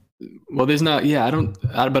roll. Well, there's not. Yeah,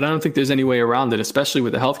 but I don't think there's any way around it, especially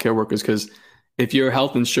with the healthcare workers, because if your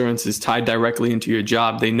health insurance is tied directly into your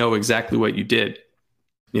job, they know exactly what you did.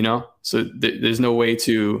 So there's no way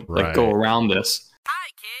to go around this. Hi,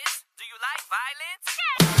 kids. Do you like violence?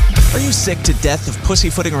 Are you sick to death of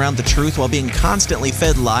pussyfooting around the truth while being constantly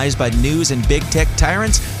fed lies by news and big tech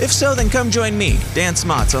tyrants? If so, then come join me, Dan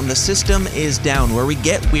Smots, on The System Is Down, where we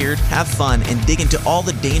get weird, have fun, and dig into all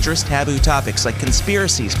the dangerous taboo topics like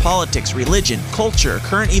conspiracies, politics, religion, culture,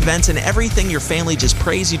 current events, and everything your family just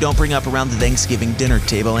prays you don't bring up around the Thanksgiving dinner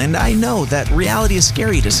table. And I know that reality is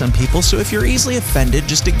scary to some people, so if you're easily offended,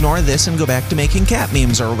 just ignore this and go back to making cat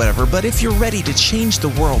memes or whatever. But if you're ready to change the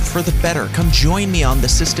world for the better, come join me on The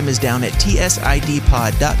System Is Down at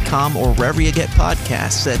tsidpod.com or wherever you get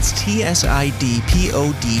podcasts. That's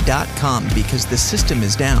tsidpod.com, because the system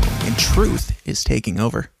is down and truth is taking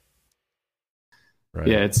over. Right.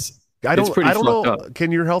 Yeah, I don't know. Up.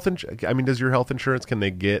 Can your health does your health insurance, can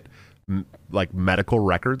they get like medical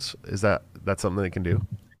records? Is that's something they can do?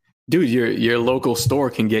 Dude, your local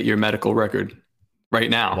store can get your medical record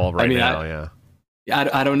right now. Well, now, yeah.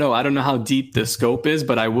 I don't know. I don't know how deep the scope is,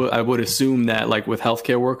 but I would assume that like with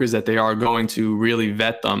healthcare workers that they are going to really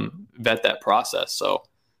vet that process. So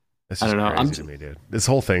I don't know. Crazy to me, dude. This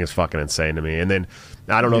whole thing is fucking insane to me. And then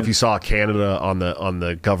I don't know if you saw Canada on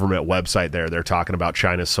the government website there. They're talking about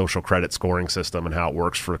China's social credit scoring system and how it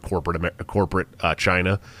works for corporate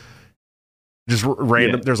China. Just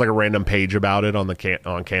random. Yeah. There's like a random page about it on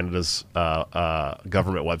Canada's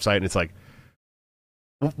government website, and it's like,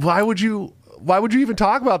 why would you even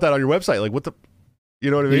talk about that on your website? Like, what the,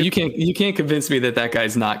 you know what I mean? You can't convince me that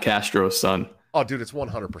guy's not Castro's son. Oh, dude, it's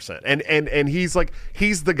 100%. And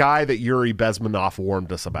he's the guy that Yuri Bezmenov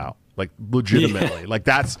warned us about. Like, legitimately. Yeah. Like,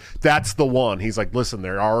 that's the one. He's like, listen,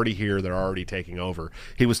 they're already here. They're already taking over.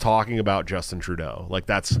 He was talking about Justin Trudeau. Like,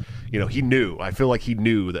 that's, he knew. I feel like he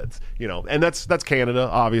knew that, and that's Canada.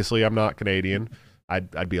 Obviously, I'm not Canadian.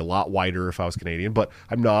 I'd be a lot whiter if I was Canadian, but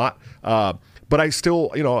I'm not. But I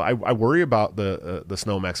still, I worry about the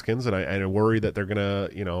snow Mexicans, and I worry that they're gonna,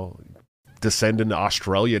 descend into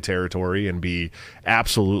Australia territory and be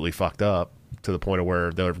absolutely fucked up to the point of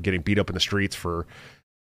where they're getting beat up in the streets for,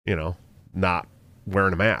 not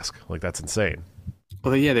wearing a mask. Like, that's insane.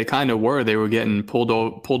 Well, yeah, they kind of were. They were getting pulled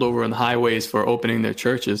over on the highways for opening their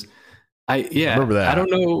churches. I remember that.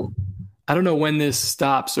 I don't know when this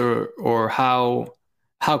stops or how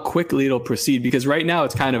quickly it'll proceed, because right now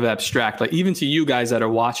it's kind of abstract. Like, even to you guys that are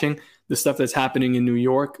watching the stuff that's happening in New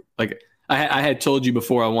York, like I had told you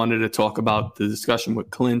before, I wanted to talk about the discussion with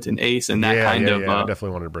Clint and Ace and that kind of. I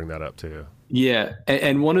definitely wanted to bring that up too. Yeah,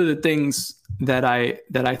 and one of the things that I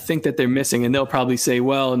think that they're missing, and they'll probably say,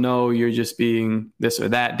 well, no, you're just being this or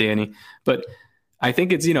that, Danny. But I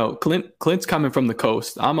think it's, Clint's coming from the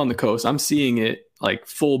coast. I'm on the coast. I'm seeing it like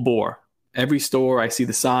full bore. Every store, I see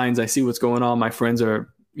the signs. I see what's going on. My friends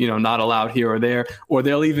are, not allowed here or there. Or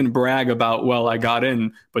they'll even brag about, well, I got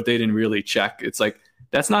in, but they didn't really check. It's like,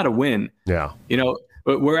 that's not a win. Yeah.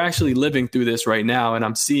 But we're actually living through this right now, and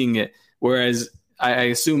I'm seeing it. Whereas I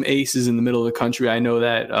assume Ace is in the middle of the country. I know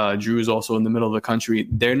that Drew is also in the middle of the country.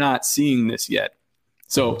 They're not seeing this yet.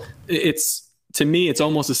 So to me, it's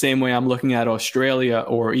almost the same way I'm looking at Australia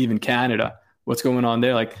or even Canada. What's going on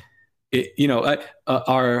there? Like,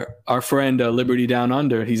 our friend Liberty Down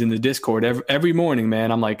Under, he's in the Discord every morning,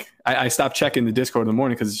 man. I'm like, I stopped checking the Discord in the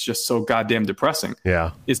morning because it's just so goddamn depressing.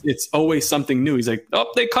 Yeah, it's always something new. He's like,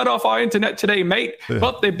 oh, they cut off our internet today, mate.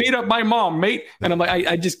 Oh, they beat up my mom, mate. And I'm like,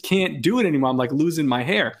 I just can't do it anymore. I'm like losing my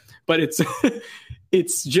hair. But it's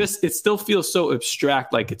it still feels so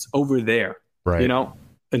abstract, like it's over there, right?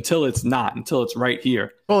 Until it's not, until it's right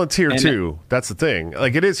here. Well, it's here too. That's the thing.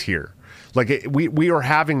 Like, it is here. Like, we are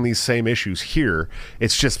having these same issues here.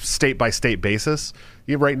 It's just state by state basis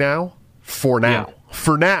right now. For now.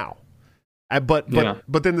 But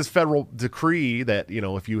then this federal decree that,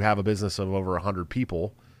 if you have a business of over 100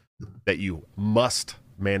 people, that you must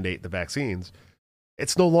mandate the vaccines.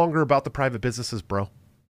 It's no longer about the private businesses, bro.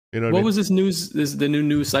 What was this news? The new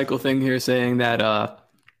news cycle thing here saying that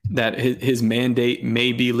that his mandate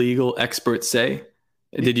may be legal, experts say.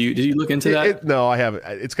 Did you look into that? No, I haven't.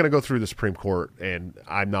 It's going to go through the Supreme Court, and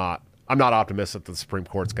I'm not optimistic that the Supreme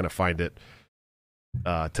Court's going to find it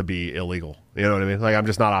to be illegal. You know what I mean? Like, I'm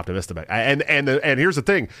just not optimistic about it. And here's the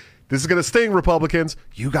thing: this is going to sting Republicans.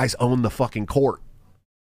 You guys own the fucking court.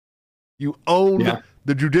 You own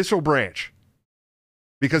the judicial branch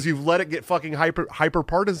because you've let it get fucking hyper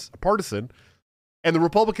partisan, and the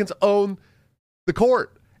Republicans own the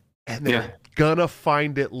court, and they're gonna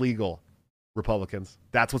find it legal. Republicans.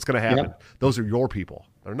 That's what's going to happen. Yep. Those are your people.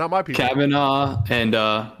 They're not my people. Kavanaugh and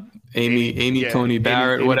Amy Coney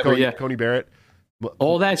Barrett, whatever. Coney Barrett.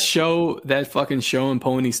 All that fucking show and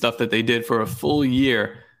pony stuff that they did for a full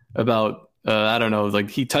year about, I don't know, like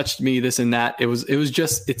he touched me, this and that.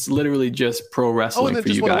 It's literally just pro wrestling for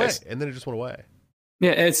you guys. And then it just went away.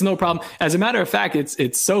 Yeah, it's no problem. As a matter of fact,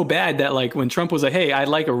 it's so bad that like when Trump was like, hey, I'd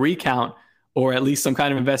like a recount or at least some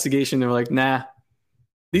kind of investigation, they were like, nah.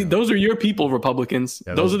 Those are your people, Republicans.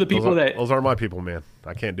 Yeah, those are the people those are my people, man.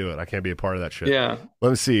 I can't do it. I can't be a part of that shit. Yeah. Let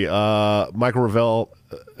me see. Michael Revelle,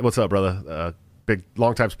 what's up, brother? Big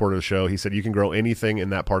longtime supporter of the show. He said you can grow anything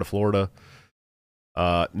in that part of Florida.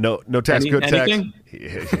 No tax, good tax.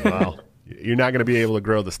 Wow. You're not going to be able to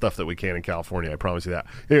grow the stuff that we can in California. I promise you that.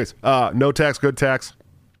 Anyways, no tax, good tax.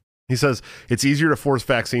 He says it's easier to force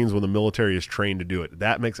vaccines when the military is trained to do it.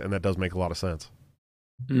 That does make a lot of sense.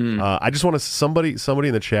 I just want to somebody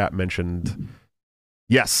in the chat mentioned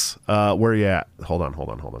yes. Where are you at? Hold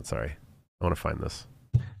on. Sorry, I want to find this.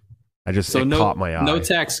 Caught my eye. No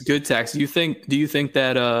tax, good tax. Do you think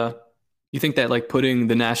that like putting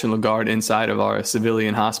the National Guard inside of our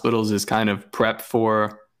civilian hospitals is kind of prep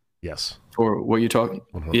for what you're talking?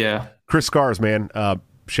 100%. Yeah. Chris Scars, man.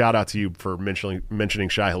 Shout out to you for mentioning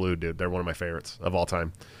Shai Hulud, dude. They're one of my favorites of all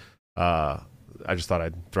time. I just thought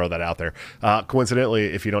I'd throw that out there. Coincidentally,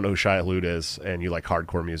 if you don't know who Shai Hulud is and you like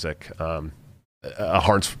hardcore music,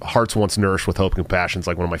 Hearts Once Nourished with Hope and Compassion is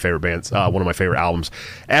like one of my favorite bands, one of my favorite albums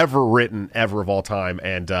ever written, ever of all time.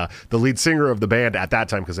 And the lead singer of the band at that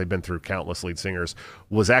time, because they've been through countless lead singers,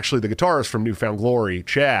 was actually the guitarist from New Found Glory,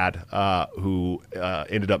 Chad, who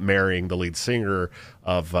ended up marrying the lead singer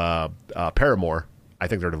of Paramore. I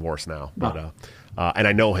think they're divorced now, but and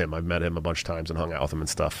I know him. I've met him a bunch of times and hung out with him and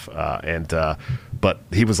stuff. But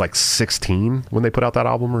he was like 16 when they put out that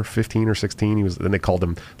album, or 15 or 16. Then they called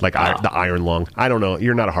him like the Iron Lung. I don't know.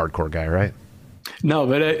 You're not a hardcore guy, right? No,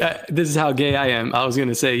 but this is how gay I am. I was going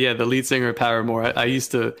to say, yeah, the lead singer of Paramore. I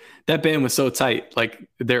used to, that band was so tight. Like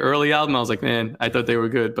their early album, I was like, man, I thought they were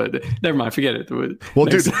good, but never mind, forget it. Well,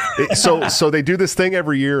 dude, so they do this thing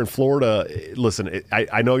every year in Florida. Listen,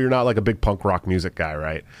 I know you're not like a big punk rock music guy,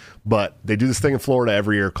 right? But they do this thing in Florida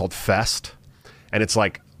every year called Fest. And it's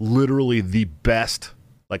like literally the best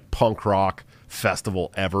like punk rock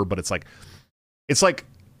festival ever. But it's like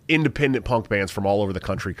independent punk bands from all over the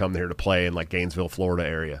country come here to play in like Gainesville, Florida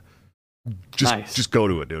area. Just go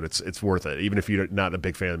to it, dude. It's worth it. Even if you're not a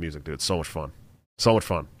big fan of music, dude. It's so much fun. So much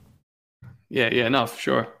fun. Yeah, no, for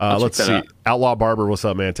sure. Let's see. Outlaw Barber, what's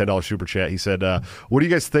up, man? $10 super chat. He said, what do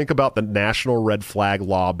you guys think about the national red flag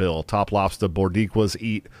law bill? Top lobster Bordiquas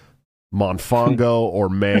eat Monfongo or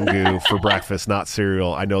mango for breakfast, not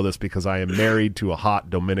cereal. I know this because I am married to a hot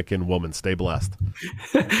Dominican woman. Stay blessed.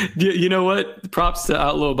 You know what? Props to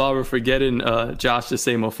Outlaw Barber for getting Josh to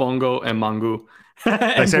say mofongo and mango. Did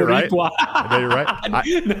I say it right? Did I do it right?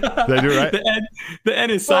 Did I do it right? The N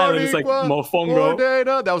is silent. It's like mofongo.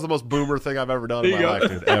 That was the most boomer thing I've ever done in my life,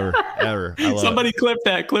 dude. Ever. I love Somebody it.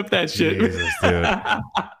 clip that shit. Jesus, dude.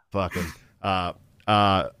 Fucking.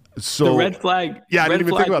 So the red flag. Yeah, I didn't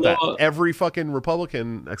even think about law, that. Every fucking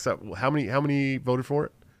Republican, except how many voted for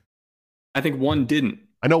it? I think one didn't.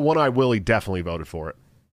 I know One Eye Willie definitely voted for it.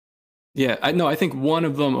 Yeah, I think one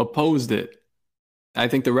of them opposed it. I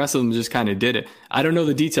think the rest of them just kind of did it. I don't know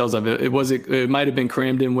the details of it. It might have been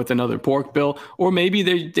crammed in with another pork bill, or maybe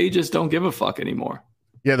they just don't give a fuck anymore.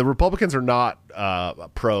 Yeah, the Republicans are not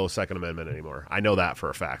pro Second Amendment anymore. I know that for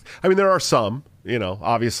a fact. I mean, there are some.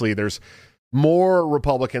 Obviously, there's more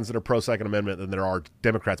Republicans that are pro Second Amendment than there are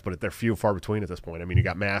Democrats, but they're few and far between at this point. I mean, you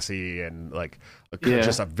got Massey and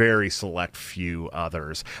just a very select few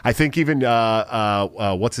others. I think even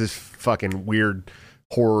what's his fucking weird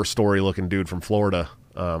horror story looking dude from Florida?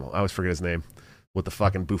 I always forget his name with the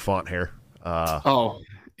fucking bouffant hair. I know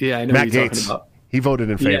Matt Gaetz. Talking about. He voted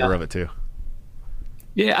in favor of it too.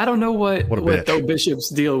 Yeah, I don't know what Joe Bishop's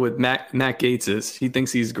deal with Matt Gaetz is. He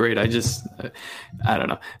thinks he's great. I don't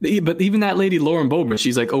know. But even that lady Lauren Boebert,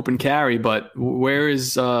 she's like open carry. But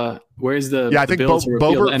where's the I think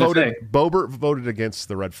Boebert voted against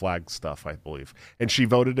the red flag stuff, I believe, and she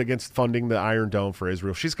voted against funding the Iron Dome for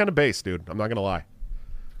Israel. She's kind of base, dude. I'm not gonna lie.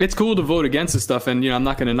 It's cool to vote against this stuff, and I'm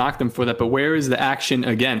not going to knock them for that. But where is the action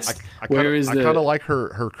against? I kind of like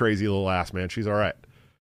her crazy little ass, man. She's all right.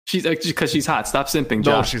 She's because she's hot. Stop simping,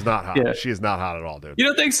 Josh. No, she's not hot. Yeah. She is not hot at all, dude. You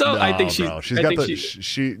don't think so? No, I think she's. Bro.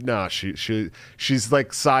 She's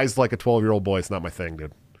like sized like a 12-year-old boy. It's not my thing,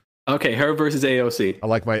 dude. Okay, her versus AOC. I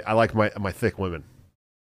like my thick women.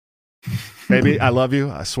 Baby, I love you.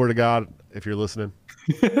 I swear to God, if you're listening,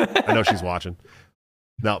 I know she's watching.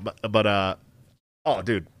 No, but oh,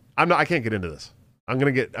 dude, I can't get into this. I'm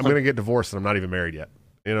gonna get divorced, and I'm not even married yet.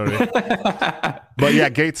 You know what I mean? But yeah,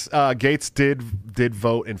 Gaetz did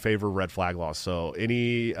vote in favor of red flag laws. So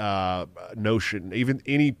any notion, even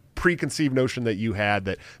any preconceived notion that you had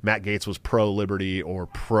that Matt Gaetz was pro liberty or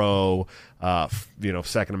pro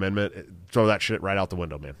Second Amendment, throw that shit right out the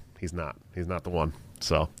window, man. He's not the one.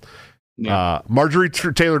 So Marjorie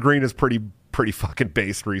Taylor Greene is pretty fucking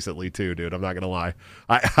based recently too, dude. I'm not gonna lie.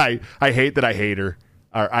 I hate that I hate her.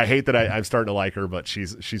 Or I hate that I'm starting to like her, but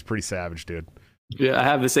she's pretty savage, dude. Yeah, I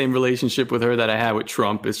have the same relationship with her that I had with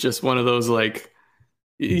Trump. It's just one of those like,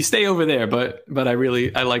 you stay over there, but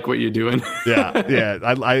I like what you're doing. yeah.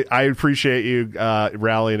 I appreciate you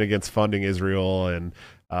rallying against funding Israel, and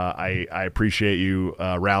I appreciate you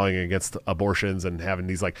rallying against abortions and having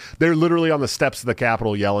these they're literally on the steps of the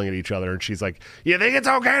Capitol yelling at each other, and she's like, "You think it's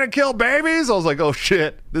okay to kill babies?" I was like, "Oh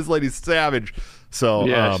shit, this lady's savage." So,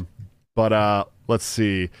 yeah. Let's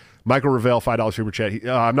see. Michael Revelle, $5 super chat.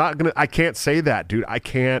 I can't say that, dude. I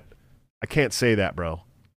can't say that, bro.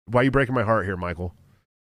 Why are you breaking my heart here, Michael?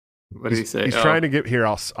 What did he say? He's trying to get here.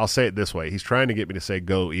 I'll say it this way. He's trying to get me to say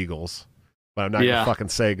 "Go Eagles," but I'm not gonna fucking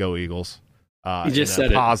say "Go Eagles." He just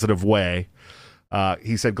said it. Positive way.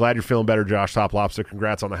 He said, "Glad you're feeling better, Josh. Top Lobster.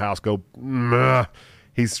 Congrats on the house. Go."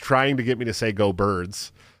 He's trying to get me to say "Go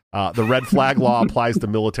Birds." The red flag law applies to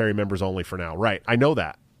military members only for now. Right. I know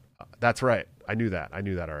that. That's right. I knew that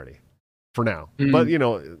already. For now, but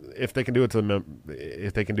if they can do it to the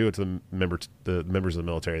members of the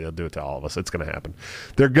military, they'll do it to all of us. It's going to happen.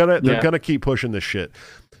 They're gonna keep pushing this shit.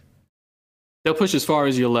 They'll push as far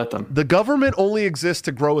as you'll let them. The government only exists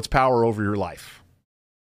to grow its power over your life.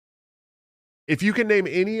 If you can name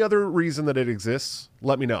any other reason that it exists,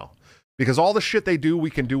 let me know. Because all the shit they do, we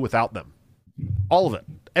can do without them. All of it.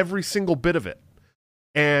 Every single bit of it.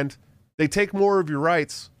 And they take more of your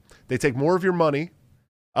rights. They take more of your money.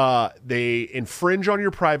 They infringe on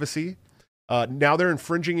your privacy. Now they're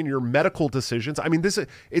infringing in your medical decisions. I mean,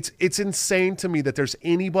 it's insane to me that there's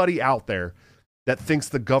anybody out there that thinks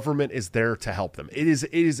the government is there to help them. It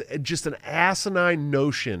is just an asinine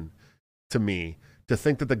notion to me to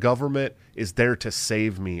think that the government is there to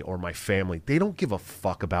save me or my family. They don't give a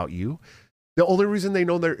fuck about you. The only reason they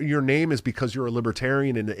know your name is because you're a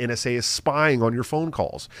libertarian and the NSA is spying on your phone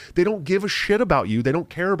calls. They don't give a shit about you. They don't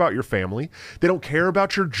care about your family. They don't care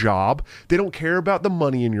about your job. They don't care about the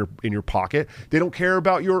money in your pocket. They don't care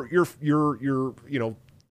about your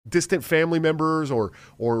distant family members or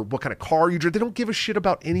what kind of car you drive. They don't give a shit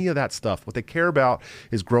about any of that stuff. What they care about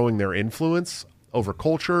is growing their influence over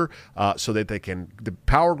culture, so that they can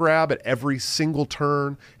power grab at every single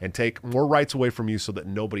turn and take more rights away from you so that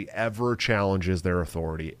nobody ever challenges their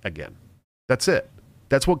authority again. That's it.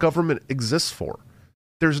 That's what government exists for.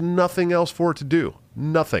 There's nothing else for it to do.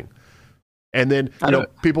 Nothing. And then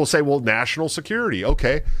people say, well, national security.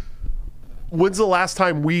 Okay. When's the last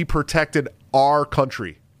time we protected our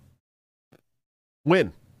country?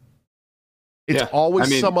 When? It's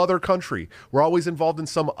always some other country. We're always involved in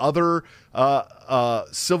some other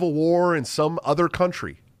civil war in some other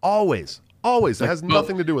country. Always. It has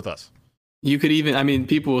nothing to do with us. You could even,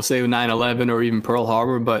 people will say 9/11 or even Pearl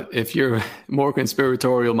Harbor, but if you're more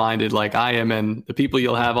conspiratorial minded like I am and the people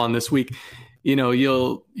you'll have on this week,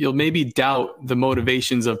 you'll maybe doubt the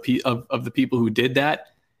motivations of the people who did that.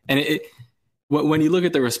 And when you look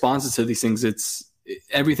at the responses to these things,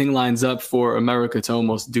 everything lines up for America to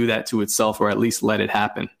almost do that to itself, or at least let it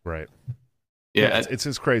happen. Right. Yeah. It's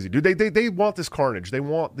just crazy, dude. They want this carnage. They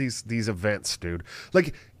want these events, dude.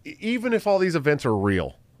 Like, even if all these events are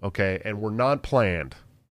real, okay, and were not planned,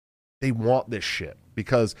 they want this shit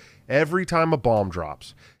because every time a bomb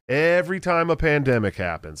drops, every time a pandemic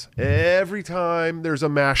happens, every time there's a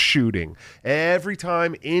mass shooting, every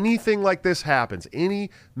time anything like this happens, any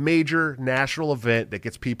major national event that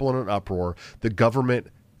gets people in an uproar, the government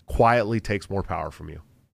quietly takes more power from you,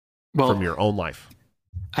 from your own life.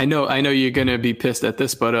 I know you're going to be pissed at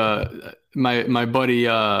this, but my buddy,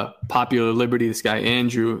 Popular Liberty, this guy,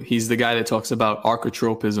 Andrew, he's the guy that talks about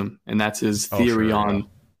archetropism, and that's his theory on... Yeah.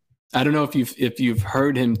 I don't know if you've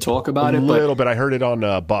heard him talk about it. A little bit. I heard it on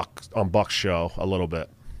Buck's show a little bit.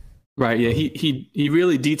 Right. Yeah. He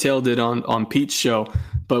really detailed it on Pete's show.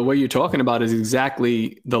 But what you're talking about is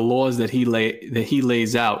exactly the laws that he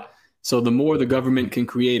lays out. So the more the government can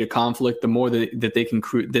create a conflict, the more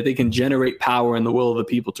that they can generate power in the will of the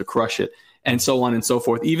people to crush it, and so on and so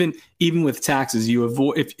forth. Even with taxes,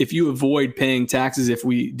 if you avoid paying taxes, if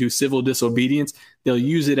we do civil disobedience, they'll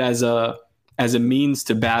use it as a means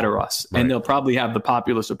to batter us, and they'll probably have the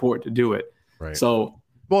popular support to do it. Right. So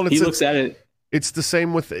he looks at it. It's the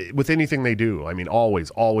same with anything they do. I mean,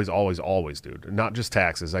 always, dude. Not just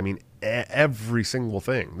taxes. I mean, every single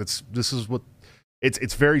thing. This is what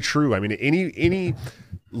it's very true. I mean, any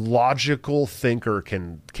logical thinker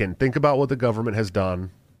can think about what the government has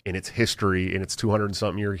done in its history, in its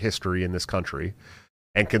 200-something year history in this country,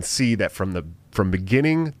 and can see that from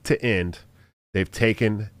beginning to end, they've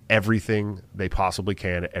taken everything they possibly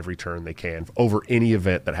can at every turn they can over any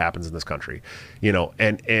event that happens in this country,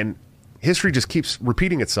 and history just keeps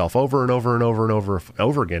repeating itself over and over and over and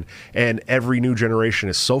over again. And every new generation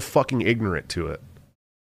is so fucking ignorant to it.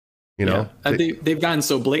 They've gotten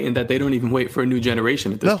so blatant that they don't even wait for a new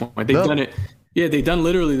generation at this point. They've done it. Yeah. They've done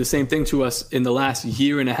literally the same thing to us in the last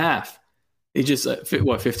year and a half. They just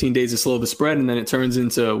 15 days to slow the spread, and then it turns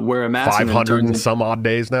into wear a mask. 500 and some odd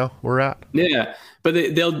days now we're at. Yeah, but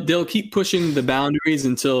they'll keep pushing the boundaries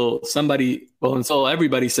until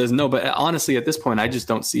everybody says no. But honestly, at this point, I just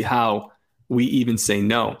don't see how we even say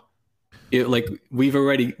no. We've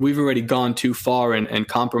already gone too far and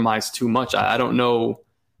compromised too much. I don't know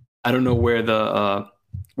where the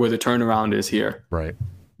turnaround is here. Right.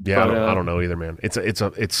 Yeah, but, I don't know either, man.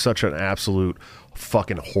 It's such an absolute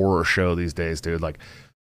fucking horror show these days, dude. Like,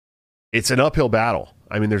 it's an uphill battle.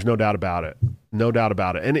 I mean, there's no doubt about it.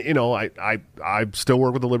 And I still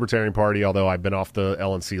work with the Libertarian Party, although I've been off the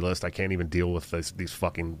LNC list. I can't even deal with these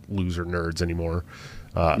fucking loser nerds anymore.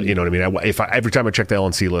 You know what I mean? Every time I check the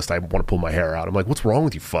LNC list, I want to pull my hair out. I'm like, what's wrong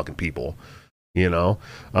with you fucking people? But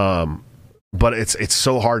it's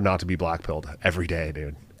so hard not to be blackpilled every day,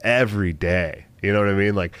 dude. Every day. You know what I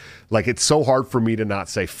mean? Like it's so hard for me to not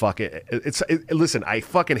say fuck it. Listen, I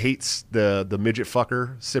fucking hate the midget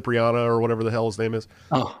fucker, Cipriano or whatever the hell his name is.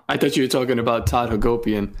 Oh, I thought you were talking about Todd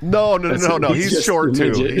Hagopian. No. He's short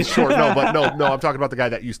too. He's short. No, I'm talking about the guy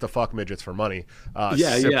that used to fuck midgets for money.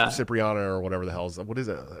 Cipriano or whatever the hell is. What is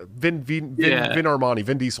it? Vin Armani,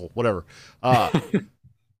 Vin Diesel, whatever. I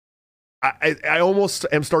almost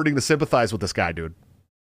am starting to sympathize with this guy, dude.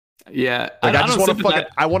 Yeah, Like I just want to sympathize.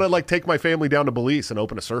 I want to like take my family down to Belize and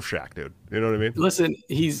open a surf shack, dude. You know what I mean? Listen,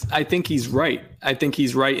 I think he's right. I think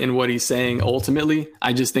he's right in what he's saying. Ultimately,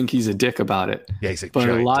 I just think he's a dick about it. Yeah, he's a But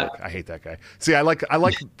giant a lot. dick. I hate that guy. See, I like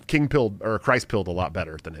King Pilled or Christ Pilled a lot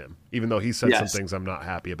better than him, even though he said some Yes. things I'm not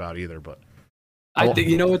happy about either. But I think,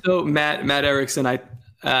 you know what though, Matt Erickson. I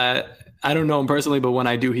don't know him personally, but when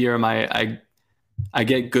I do hear him, I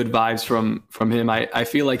get good vibes from him. I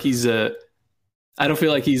feel like I don't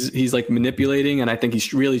feel like he's like manipulating, and I think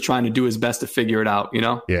he's really trying to do his best to figure it out. You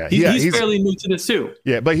know? Yeah, he's fairly new to this too.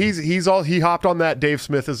 yeah, but he hopped on that Dave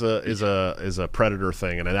Smith is a predator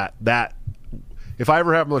thing, and that if I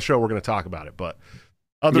ever have him on the show, we're going to talk about it. But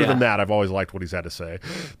other than that, I've always liked what he's had to say.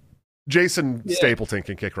 Jason Stapleton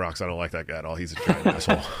can kick rocks. I don't like that guy at all. He's a giant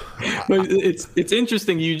asshole. But it's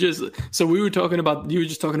interesting. You were just talking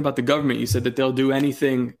about the government. You said that they'll do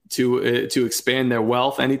anything to expand their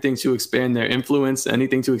wealth, anything to expand their influence,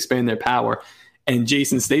 anything to expand their power. And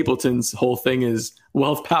Jason Stapleton's whole thing is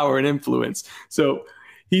wealth, power, and influence. So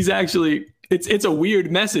he's actually it's a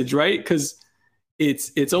weird message, right? Because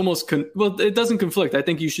it's almost it doesn't conflict. I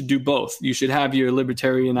think you should do both. You should have your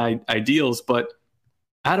libertarian ideals, but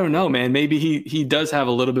I don't know, man. Maybe he does have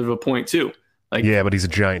a little bit of a point too. Like, yeah, but he's a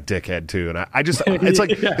giant dickhead too, and I just it's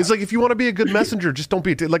like it's like if you want to be a good messenger, just don't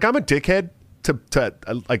be like I'm a dickhead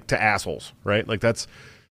to assholes, right? Like that's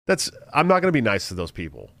I'm not going to be nice to those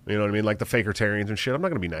people. You know what I mean? Like the fakertarians and shit. I'm not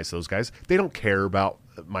going to be nice to those guys. They don't care about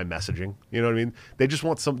my messaging. You know what I mean? They just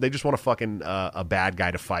want a fucking a bad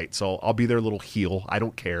guy to fight. So I'll be their little heel. I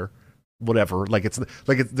don't care. Whatever.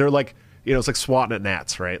 They're like. You know, it's like swatting at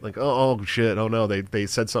gnats, right? Like, oh shit, oh no, they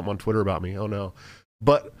said something on Twitter about me, oh no.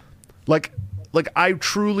 But like I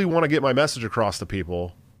truly want to get my message across to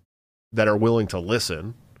people that are willing to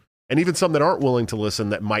listen, and even some that aren't willing to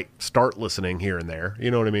listen that might start listening here and there.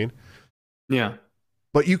 You know what I mean? Yeah.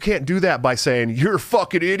 But you can't do that by saying, you're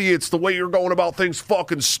fucking idiots, the way you're going about things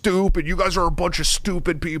fucking stupid, you guys are a bunch of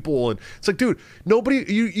stupid people. And it's like, dude,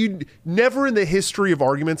 you never in the history of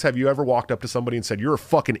arguments have you ever walked up to somebody and said, you're a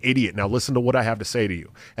fucking idiot, now listen to what I have to say to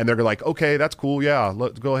you. And they're like, okay, that's cool, yeah,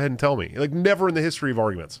 go ahead and tell me. Like, never in the history of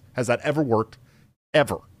arguments has that ever worked,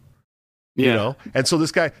 ever. Yeah. You know? And so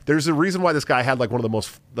this guy, there's a reason why this guy had like one of the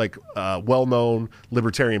most like well-known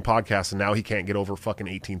libertarian podcasts, and now he can't get over fucking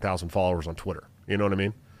 18,000 followers on Twitter. You know what I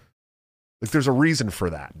mean? Like there's a reason for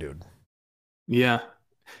that, dude. Yeah.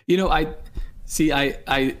 You know,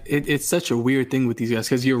 it's such a weird thing with these guys,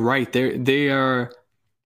 because you're right.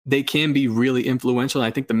 They can be really influential. And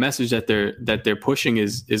I think the message that they're pushing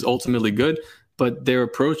is ultimately good, but their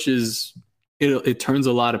approach it turns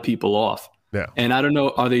a lot of people off. Yeah. And I don't know,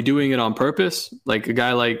 are they doing it on purpose? Like a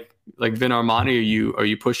guy like Vin Armani, are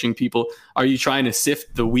you pushing people? Are you trying to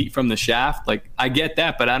sift the wheat from the shaft? Like, I get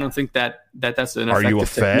that, but I don't think that's an effective Are you a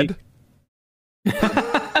technique.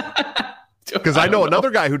 Fed? Because I know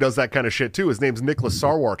another guy who does that kind of shit too. His name's Nicholas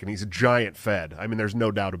Sarwark, and he's a giant Fed. I mean, there's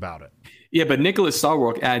no doubt about it. Yeah, but Nicholas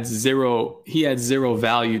Sarwark adds zero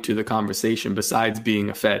value to the conversation besides being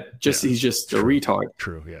a Fed. He's just a retard.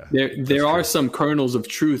 True, yeah. There are some kernels of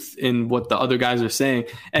truth in what the other guys are saying,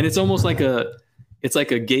 and it's almost like it's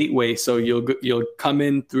like a gateway. So you'll come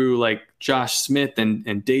in through like Josh Smith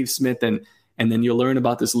and Dave Smith, and then you'll learn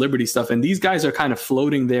about this liberty stuff. And these guys are kind of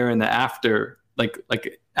floating there in the after, like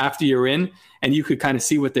after you're in, and you could kind of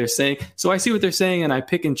see what they're saying. So I see what they're saying, and I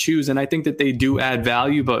pick and choose, and I think that they do add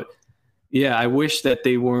value. But yeah, I wish that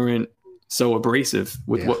they weren't so abrasive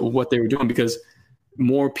with what they were doing, because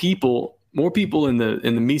more people in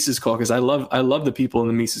the Mises Caucus. I love the people in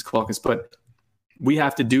the Mises Caucus, but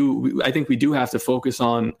I think we do have to focus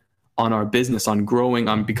on our business, on growing,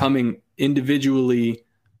 on becoming individually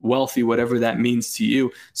wealthy, whatever that means to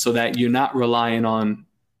you, so that you're not relying on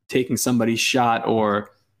taking somebody's shot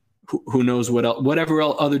or who knows what else, whatever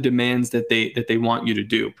other demands that they want you to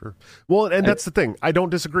do. Sure. Well, and that's the thing. I don't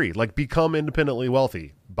disagree. Like, become independently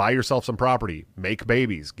wealthy, buy yourself some property, make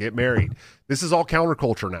babies, get married. This is all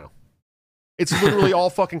counterculture now. It's literally all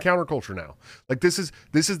fucking counterculture now. Like, this is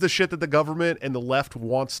the shit that the government and the left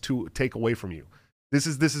wants to take away from you. This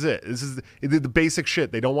is it. This is the basic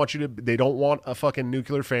shit. They don't want a fucking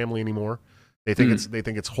nuclear family anymore. They think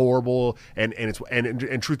it's horrible,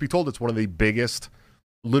 and truth be told, it's one of the biggest,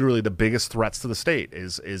 literally the biggest threats to the state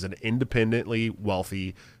is an independently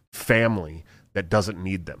wealthy family that doesn't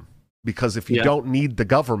need them. Because if you don't need the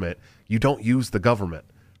government, you don't use the government.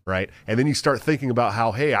 Right. And then you start thinking about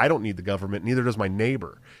how, hey, I don't need the government, neither does my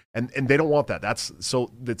neighbor. And they don't want that.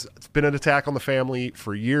 It's been an attack on the family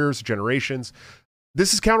for years, generations.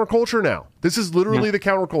 This is counterculture now. This is literally the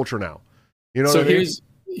counterculture now. You know so what I mean?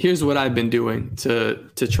 Here's what I've been doing to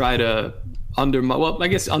try to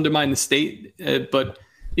undermine the state, but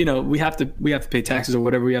we have to pay taxes or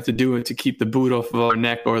whatever we have to do to keep the boot off of our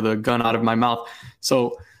neck or the gun out of my mouth.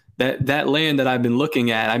 So that land that I've been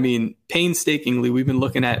looking at, I mean, painstakingly, we've been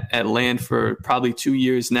looking at land for probably 2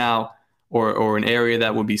 years now, or an area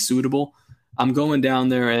that would be suitable. I'm going down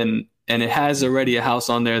there and it has already a house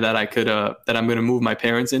on there that that I'm going to move my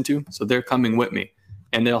parents into. So they're coming with me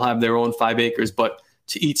and they'll have their own 5 acres, but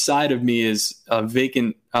to each side of me is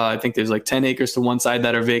vacant. I think there's like 10 acres to one side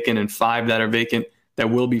that are vacant and 5 that are vacant that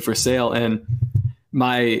will be for sale. And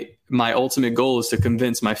my ultimate goal is to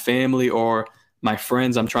convince my family or my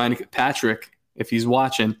friends. I'm trying to, Patrick, if he's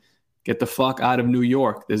watching, get the fuck out of New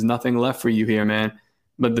York. There's nothing left for you here, man.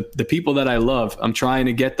 But the people that I love, I'm trying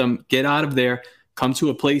to get out of there, come to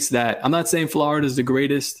a place that, I'm not saying Florida is the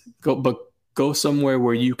greatest, but go somewhere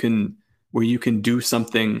where you can do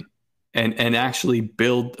something and actually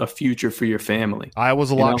build a future for your famwhat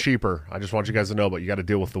Iowa's a lot cheaper. I just want you guys to know, but you got to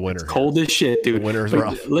deal with the winter. It's cold as shit, dude. The winter's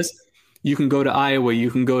rough. Listen, you can go to Iowa,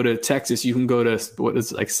 you can go to Texas, you can go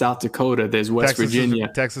to South Dakota. There's West Virginia.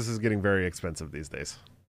 Texas is getting very expensive these days.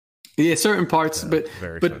 Yeah, certain parts, but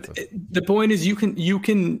the point is you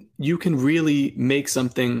can really make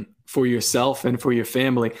something for yourself and for your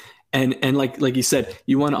family. And like you said,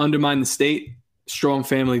 you want to undermine the state, strong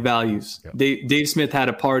family values. Yep. Dave Smith had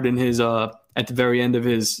a part in his at the very end of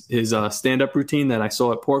his stand-up routine that I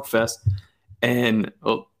saw at Pork Fest. And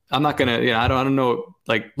I'm not gonna, I don't know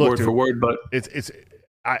word for word, but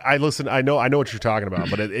I listen. I know what you're talking about,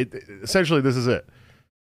 but it essentially this is it: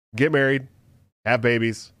 get married, have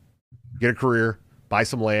babies, get a career, buy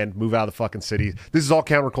some land, move out of the fucking city. This is all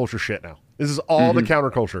counterculture shit now. This is all the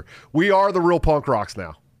counterculture. We are the real punk rocks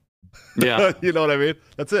now. Yeah. You know what I mean?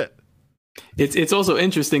 That's it. It's also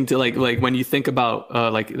interesting to like when you think about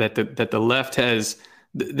that the left has,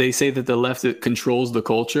 they say that the left controls the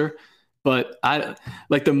culture, but I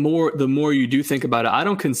like the more you do think about it, I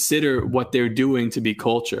don't consider what they're doing to be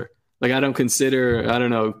culture. Like I don't consider, I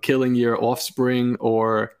don't know, killing your offspring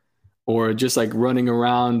or just like running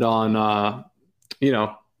around on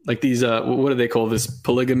like these what do they call this,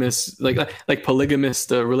 polygamous like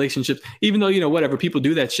polygamist relationships, even though whatever, people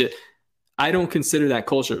do that shit. I don't consider that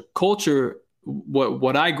culture. Culture,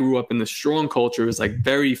 what I grew up in, the strong culture is like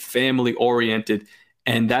very family oriented,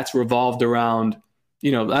 and that's revolved around, I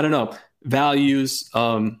don't know, values.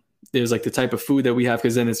 There's like the type of food that we have,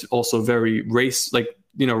 because then it's also very race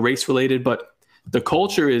related. But the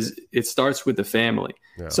culture it starts with the family.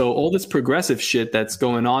 Yeah. So all this progressive shit that's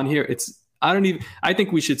going on here, I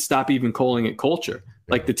think we should stop even calling it culture. Yeah.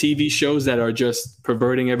 Like the TV shows that are just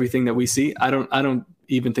perverting everything that we see. I don't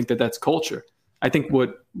even think that that's culture. I think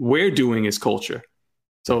what we're doing is culture.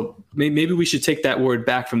 So maybe we should take that word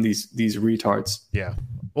back from these retards. Yeah.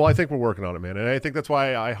 Well, I think we're working on it, man. And I think that's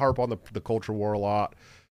why I harp on the culture war a lot.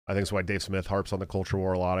 I think it's why Dave Smith harps on the culture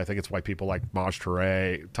war a lot. I think it's why people like Maj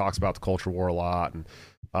Toure talks about the culture war a lot. And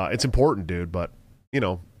it's important, dude. But,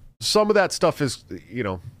 some of that stuff is,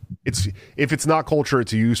 if it's not culture,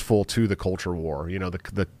 it's useful to the culture war.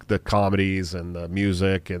 The comedies and the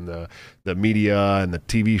music and the media and the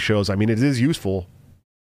TV shows. I mean, it is useful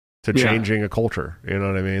to changing a culture. You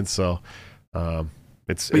know what I mean? So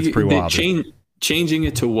it's pretty wild. Changing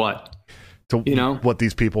it to what? To what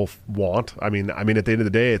these people want. I mean, at the end of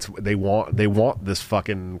the day, they want this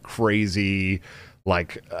fucking crazy. I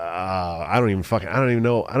don't even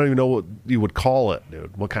know what you would call it,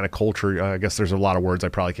 dude. What kind of culture? I guess there's a lot of words I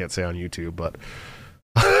probably can't say on YouTube, but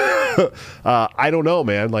I don't know,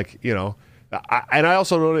 man. I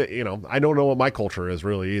also know that, I don't know what my culture is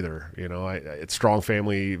really either. It's strong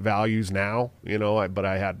family values now, but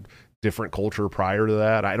I had different culture prior to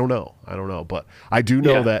that. I don't know, but I do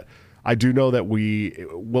know that.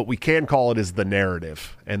 What we can call it is the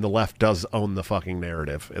narrative, and the left does own the fucking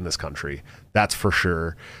narrative in this country. That's for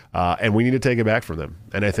sure. And we need to take it back from them.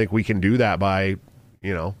 And I think we can do that by,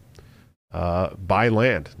 buying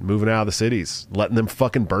land, moving out of the cities, letting them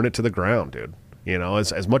fucking burn it to the ground, dude.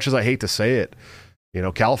 As much as I hate to say it,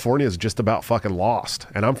 California is just about fucking lost.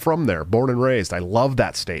 And I'm from there, born and raised. I love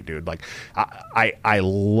that state, dude. Like, I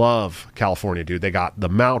love California, dude. They got the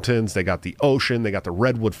mountains, they got the ocean, they got the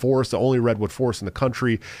redwood forest, the only redwood forest in the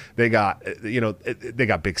country. They got, they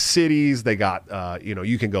got big cities. They got,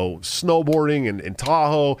 you can go snowboarding in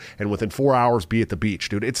Tahoe and within 4 hours be at the beach,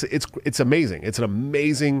 dude. It's amazing. It's an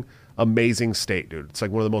amazing state, dude. It's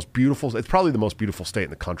like one of the most beautiful. It's probably the most beautiful state in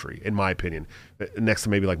the country, in my opinion, next to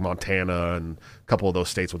maybe like Montana and a couple of those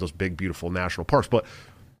states with those big, beautiful national parks. But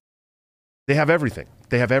they have everything.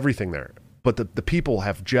 They have everything there. But the people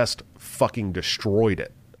have just fucking destroyed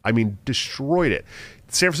it. I mean, destroyed it.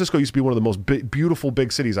 San Francisco used to be one of the most beautiful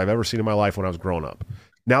big cities I've ever seen in my life when I was growing up.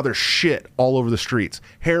 Now there's shit all over the streets.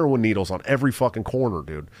 Heroin needles on every fucking corner,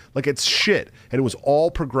 dude. Like, it's shit. And it was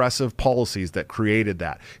all progressive policies that created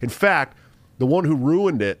that. In fact, the one who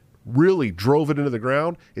ruined it, really drove it into the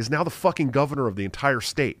ground, is now the fucking governor of the entire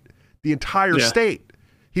state. The entire state.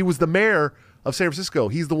 He was the mayor of San Francisco.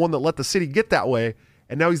 He's the one that let the city get that way.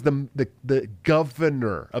 And now he's the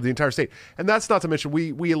governor of the entire state. And that's not to mention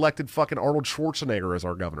we elected fucking Arnold Schwarzenegger as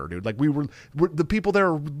our governor, dude. Like, we're the people there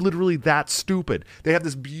are literally that stupid. They have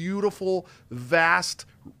this beautiful, vast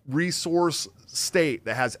resource state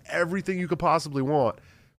that has everything you could possibly want.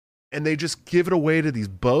 And they just give it away to these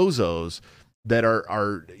bozos that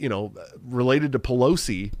are related to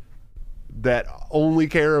Pelosi, that only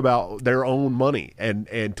care about their own money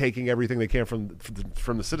and taking everything they can from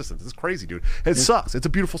the citizens. It's crazy, dude. It sucks. It's a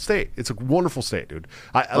beautiful state. It's a wonderful state, dude.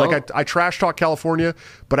 I trash talk California,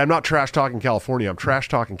 but I'm not trash talking California. I'm trash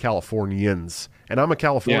talking Californians, and I'm a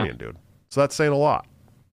Californian, dude. So that's saying a lot.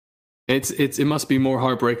 It must be more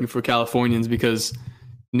heartbreaking for Californians because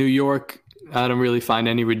New York, I don't really find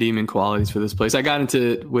any redeeming qualities for this place. I got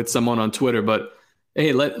into it with someone on Twitter, but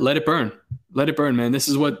hey, let it burn. Let it burn, man. This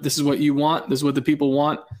is what you want. This is what the people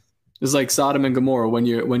want. It's like Sodom and Gomorrah. When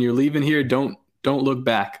you're leaving here, don't look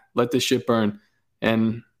back. Let this shit burn.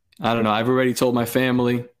 And I don't know. I've already told my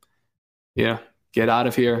family, get out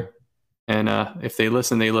of here. And if they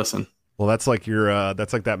listen, they listen. Well, that's like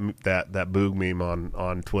that's like that Boog meme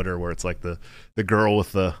on Twitter where it's like the girl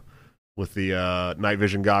with the night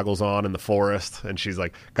vision goggles on in the forest, and she's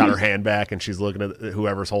like got her hand back and she's looking at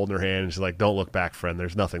whoever's holding her hand, and she's like, "Don't look back, friend.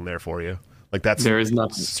 There's nothing there for you." Like, there is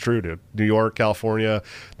nothing. It's true, dude. New York, California,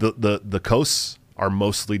 the coasts are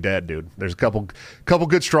mostly dead, dude. There's a couple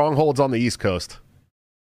good strongholds on the East Coast,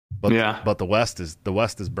 but the West is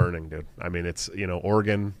burning, dude. I mean, it's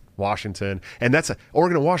Oregon, Washington, and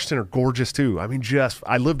Oregon and Washington are gorgeous too. I mean,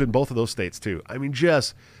 I lived in both of those states too. I mean,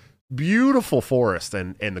 just beautiful forest,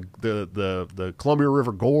 and the Columbia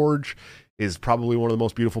River Gorge is probably one of the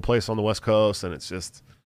most beautiful places on the West Coast, and it's just.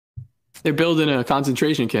 They're building a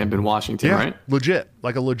concentration camp in Washington, right? Legit,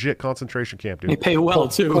 like a legit concentration camp, dude. They pay well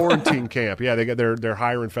too. Quarantine camp, yeah. They're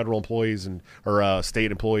hiring federal employees or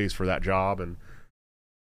state employees for that job, and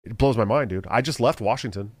it blows my mind, dude. I just left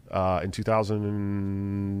Washington in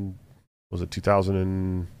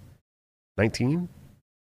 2019?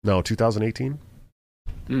 No, 2018.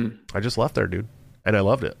 I just left there, dude, and I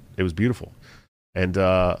loved it. It was beautiful, and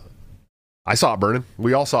I saw it burning.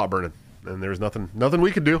 We all saw it burning, and there was nothing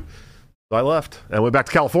we could do. So I left and went back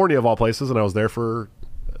to California, of all places, and I was there for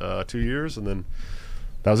 2 years, and then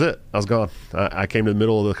that was it. I was gone. I came to the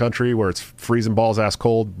middle of the country where it's freezing balls ass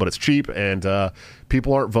cold, but it's cheap, and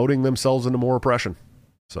people aren't voting themselves into more oppression.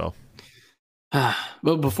 So,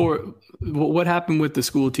 but what happened with the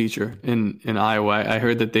school teacher in Iowa? I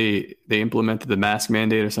heard that they implemented the mask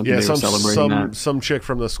mandate or something. Yeah, they were celebrating that. Some chick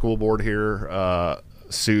from the school board here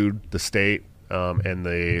sued the state, and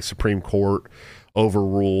the Supreme Court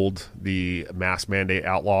overruled the mask mandate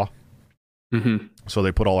outlaw. Mm-hmm. So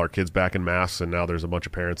they put all our kids back in masks, and now there's a bunch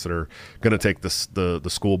of parents that are going to take the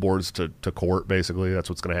school boards to court. Basically, that's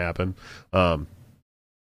what's going to happen.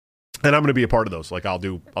 And I'm going to be a part of those. Like, I'll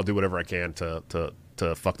do whatever I can to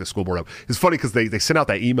fuck the school board up. It's funny because they sent out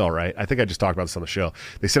that email, right? I think I just talked about this on the show.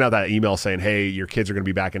 They sent out that email saying, "Hey, your kids are going to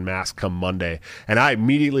be back in masks come Monday." And I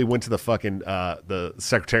immediately went to the fucking the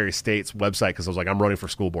Secretary of State's website because I was like, I'm running for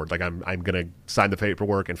school board. Like, I'm going to sign the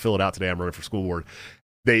paperwork and fill it out today. I'm running for school board.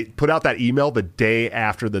 They put out that email the day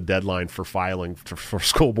after the deadline for filing for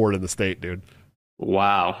school board in the state, dude.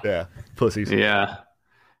 Wow. Yeah, pussies. Yeah.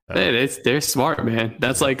 They're smart, man.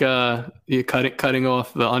 That's like you cutting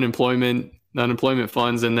off the unemployment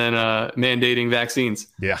funds and then mandating vaccines.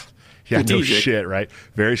 Yeah, no shit, right?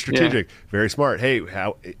 Very strategic, very smart. Hey,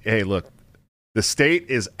 look, the state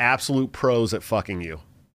is absolute pros at fucking you.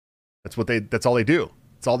 That's all they do.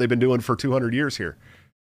 It's all they've been doing for 200 years here.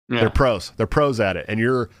 Yeah. They're pros. They're pros at it, and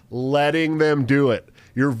you're letting them do it.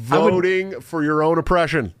 You're voting for your own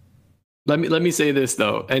oppression. Let me say this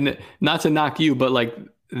though, and not to knock you, but like.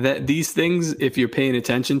 That these things, if you're paying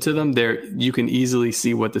attention to them, you can easily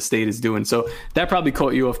see what the state is doing. So that probably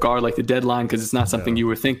caught you off guard, like the deadline, because it's not something you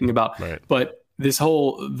were thinking about. Right. But this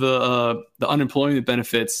whole the unemployment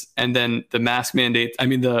benefits and then the mask mandate,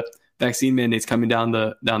 the vaccine mandates coming down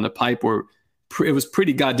the pipe, where it was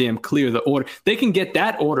pretty goddamn clear the order. They can get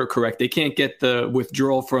that order correct. They can't get the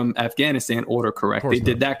withdrawal from Afghanistan order correct. They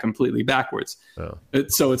did that completely backwards. Oh.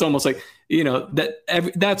 So it's almost like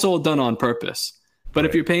that's all done on purpose. But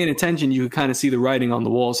if you're paying attention, you can kind of see the writing on the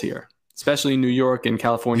walls here, especially in New York and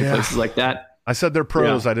California, places like that. I said they're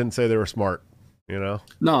pros. I didn't say they were smart. you know?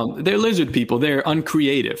 No, they're lizard people. They're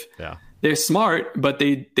uncreative. Yeah. They're smart, but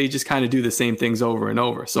they just kind of do the same things over and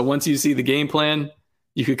over. So once you see the game plan,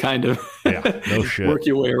 you could kind of no shit. work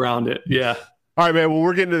your way around it. Yeah. All right, man. Well,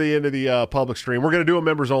 we're getting to the end of the public stream. We're going to do a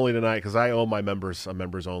members only tonight because I owe my members a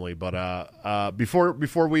members only. But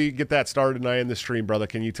before we get that started and I end the stream, brother,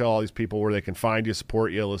 can you tell all these people where they can find you,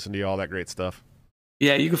 support you, listen to you, all that great stuff?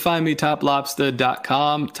 Yeah, you can find me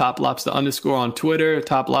toplobster.com, toplobster _ on Twitter,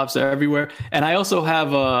 toplobster everywhere. And I also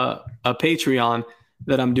have a Patreon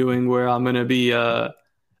that I'm doing where I'm going to be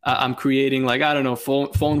I'm creating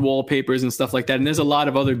phone wallpapers and stuff like that. And there's a lot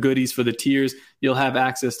of other goodies for the tiers. You'll have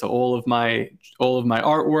access to all of my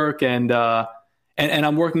artwork and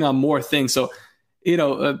I'm working on more things. So,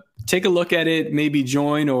 take a look at it, maybe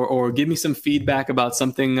join or give me some feedback about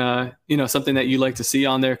something, something that you like to see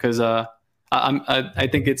on there. Cause, I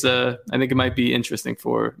think it might be interesting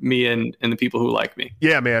for me and the people who like me.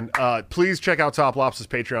 Yeah, man. Please check out Top Lobster's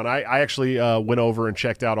Patreon. I actually went over and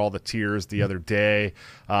checked out all the tiers the other day.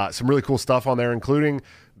 Some really cool stuff on there, including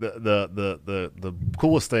the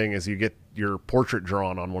coolest thing is you get your portrait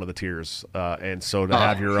drawn on one of the tiers, and so to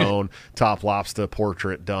have your own Top Lobster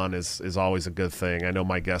portrait done is always a good thing. I know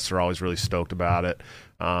my guests are always really stoked about it.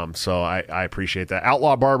 So I appreciate that.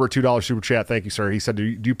 Outlaw Barber, $2 super chat. Thank you, sir. He said, do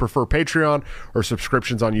you prefer Patreon or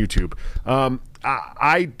subscriptions on YouTube?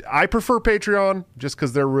 I prefer Patreon just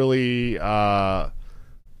because they're really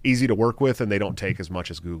easy to work with and they don't take as much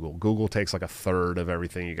as Google. Google takes like a third of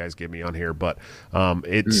everything you guys give me on here, but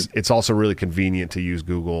it's also really convenient to use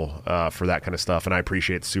Google for that kind of stuff. And I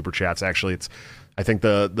appreciate the super chats. Actually, I think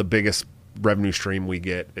the biggest revenue stream we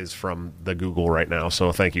get is from the Google right now,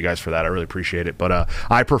 so thank you guys for that. I really appreciate it. But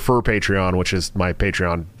I prefer Patreon, which is my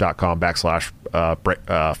patreon.com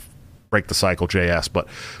 / break the cycle JS.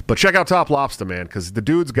 But check out Top Lobster, man, because the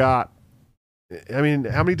dude's got, I mean,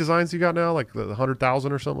 how many designs you got now? Like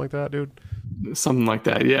 100,000 or something like that, dude? Something like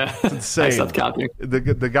that, yeah. It's insane. I stopped counting.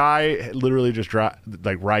 The guy literally just writes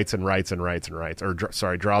and writes and writes and writes, or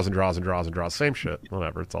draws and draws and draws and draws. Same shit.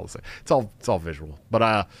 Whatever. It's all the same. It's all visual.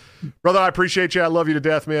 But brother, I appreciate you. I love you to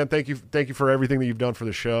death, man. Thank you for everything that you've done for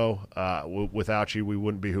the show. Without you, we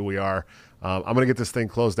wouldn't be who we are. I'm gonna get this thing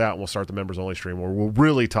closed out and we'll start the members only stream where we'll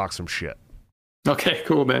really talk some shit. Okay,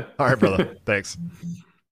 cool, man. All right, brother. Thanks.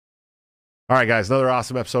 All right, guys, another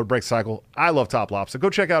awesome episode of Break Cycle. I love Top Lobster. Go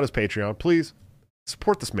check out his Patreon. Please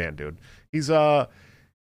support this man, dude. He's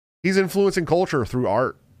influencing culture through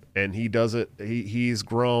art, and he does it. He's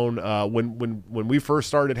grown. When we first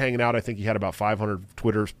started hanging out, I think he had about 500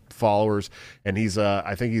 Twitter followers, and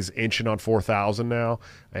I think he's inching on 4,000 now.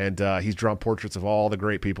 And he's drawn portraits of all the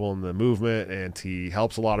great people in the movement, and he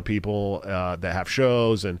helps a lot of people that have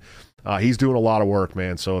shows, and he's doing a lot of work,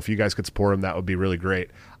 man. So if you guys could support him, that would be really great.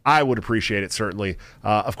 I would appreciate it, certainly.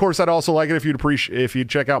 Of course, I'd also like it if you'd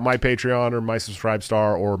check out my Patreon or my Subscribe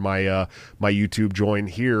Star or my YouTube join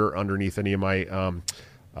here underneath any of my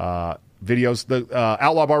videos. The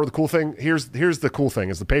Outlaw Barber, the cool thing, here's the cool thing,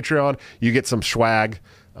 is the Patreon, you get some swag,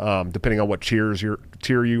 depending on what tier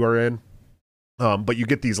you are in. But you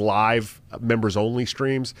get these live members only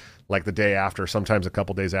streams like the day after, sometimes a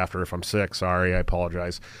couple days after if I'm sick. Sorry, I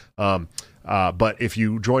apologize. But if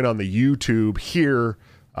you join on the YouTube here,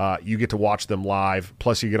 you get to watch them live.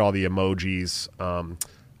 Plus, you get all the emojis,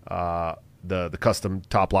 the custom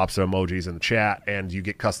Top Lobster emojis in the chat, and you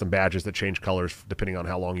get custom badges that change colors depending on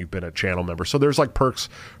how long you've been a channel member. So there's like perks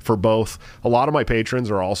for both. A lot of my patrons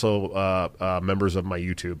are also members of my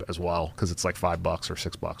YouTube as well, because it's like $5 or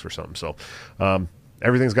 $6 or something. So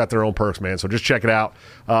everything's got their own perks, man. So just check it out.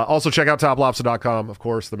 Also check out toplobster.com. Of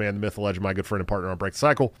course, the man, the myth, the legend, my good friend and partner on Break the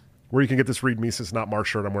Cycle, where you can get this Read Mises Not Mark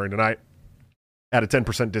shirt I'm wearing tonight at a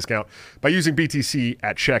 10% discount by using BTC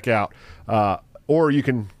at checkout. Or you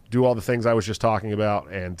can do all the things I was just talking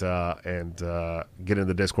about and get in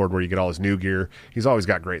the Discord where you get all his new gear. He's always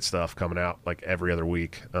got great stuff coming out like every other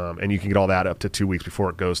week. And you can get all that up to 2 weeks before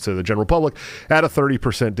it goes to the general public at a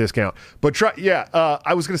 30% discount. But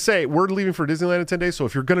I was going to say, we're leaving for Disneyland in 10 days. So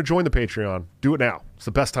if you're going to join the Patreon, do it now. It's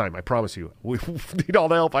the best time. I promise you. We need all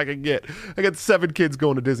the help I can get. I got 7 kids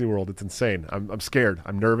going to Disney World. It's insane. I'm scared.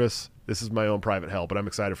 I'm nervous. This is my own private hell, but I'm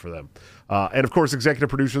excited for them. And, of course, executive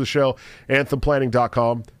producer of the show,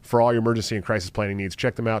 AnthemPlanning.com, for all your emergency and crisis planning needs.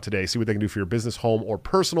 Check them out today. See what they can do for your business, home, or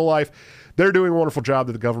personal life. They're doing a wonderful job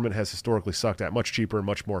that the government has historically sucked at, much cheaper and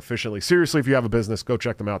much more efficiently. Seriously, if you have a business, go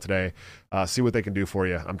check them out today. See what they can do for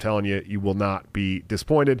you. I'm telling you, you will not be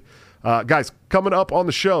disappointed. Guys, coming up on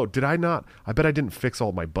the show, I bet I didn't fix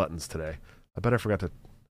all my buttons today. I bet I forgot to.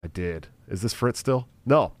 I did. Is this Fritz still?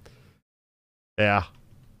 No. Yeah.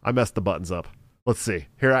 I messed the buttons up. Let's see.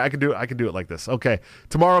 Here, I can do it like this. Okay.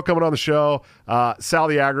 Tomorrow coming on the show, Sal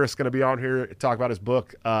the Agorist is going to be on here to talk about his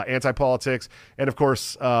book, Anti-Politics, and of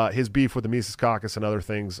course, his beef with the Mises Caucus and other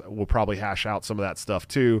things. We'll probably hash out some of that stuff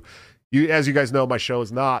too. As you guys know, my show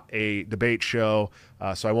is not a debate show,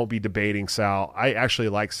 so I won't be debating Sal. I actually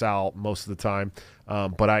like Sal most of the time,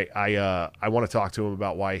 but I want to talk to him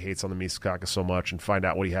about why he hates on the Mises Caucus so much and find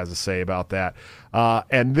out what he has to say about that.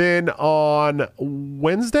 And then on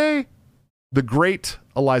Wednesday, the great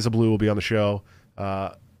Eliza Blue will be on the show.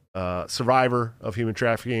 Survivor of human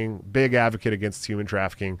trafficking, big advocate against human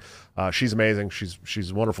trafficking. She's amazing.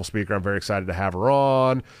 She's a wonderful speaker. I'm very excited to have her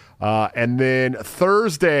on. And then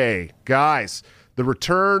Thursday, guys, the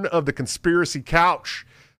return of the Conspiracy Couch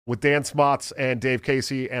with Dan Smots and Dave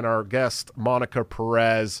Casey and our guest, Monica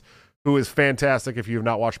Perez, who is fantastic. If you have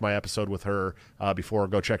not watched my episode with her before,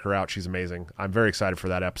 go check her out. She's amazing. I'm very excited for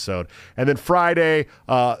that episode. And then Friday,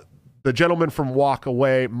 the gentleman from Walk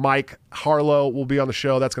Away, Mike Harlow, will be on the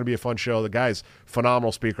show. That's going to be a fun show. The guy's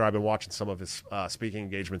phenomenal speaker. I've been watching some of his speaking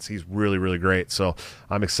engagements. He's really, really great. So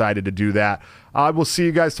I'm excited to do that. I will see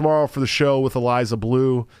you guys tomorrow for the show with Eliza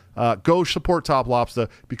Blue. Go support Top Lobster.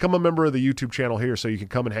 Become a member of the YouTube channel here so you can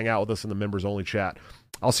come and hang out with us in the members-only chat.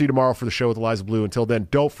 I'll see you tomorrow for the show with Eliza Blue. Until then,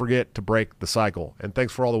 don't forget to break the cycle. And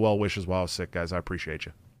thanks for all the well wishes while I was sick, guys. I appreciate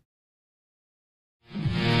you.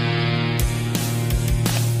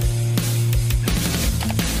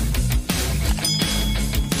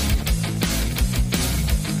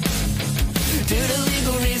 Due to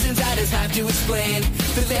legal reasons, I just have to explain.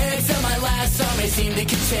 The lyrics of my last song may seem to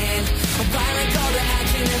contain a violent call to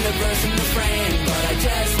action in the verse and refrain, but I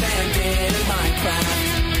just landed in Minecraft.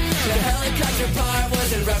 The helicopter part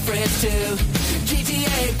was in reference to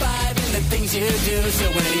GTA 5 and the things you do. So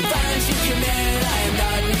when any violence you commit, I am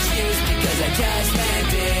not an excuse, because I just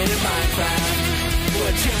landed in Minecraft.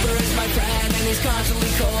 A trooper is my friend and he's constantly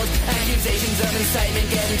cold. Accusations of incitement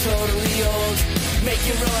getting totally old. Make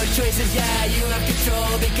your own choices, yeah, you have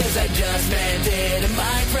control, because I just landed in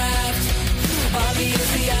Minecraft.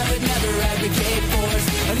 Obviously I would never advocate force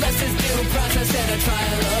unless there's due process and a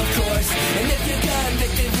trial, of course. And if you're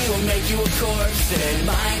convicted, we will make you a corpse. In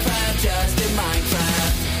Minecraft, just in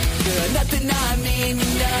Minecraft. You're nothing I mean,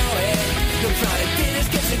 you know it. The product is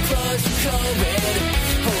getting close to COVID.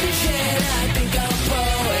 Holy shit, I think I'm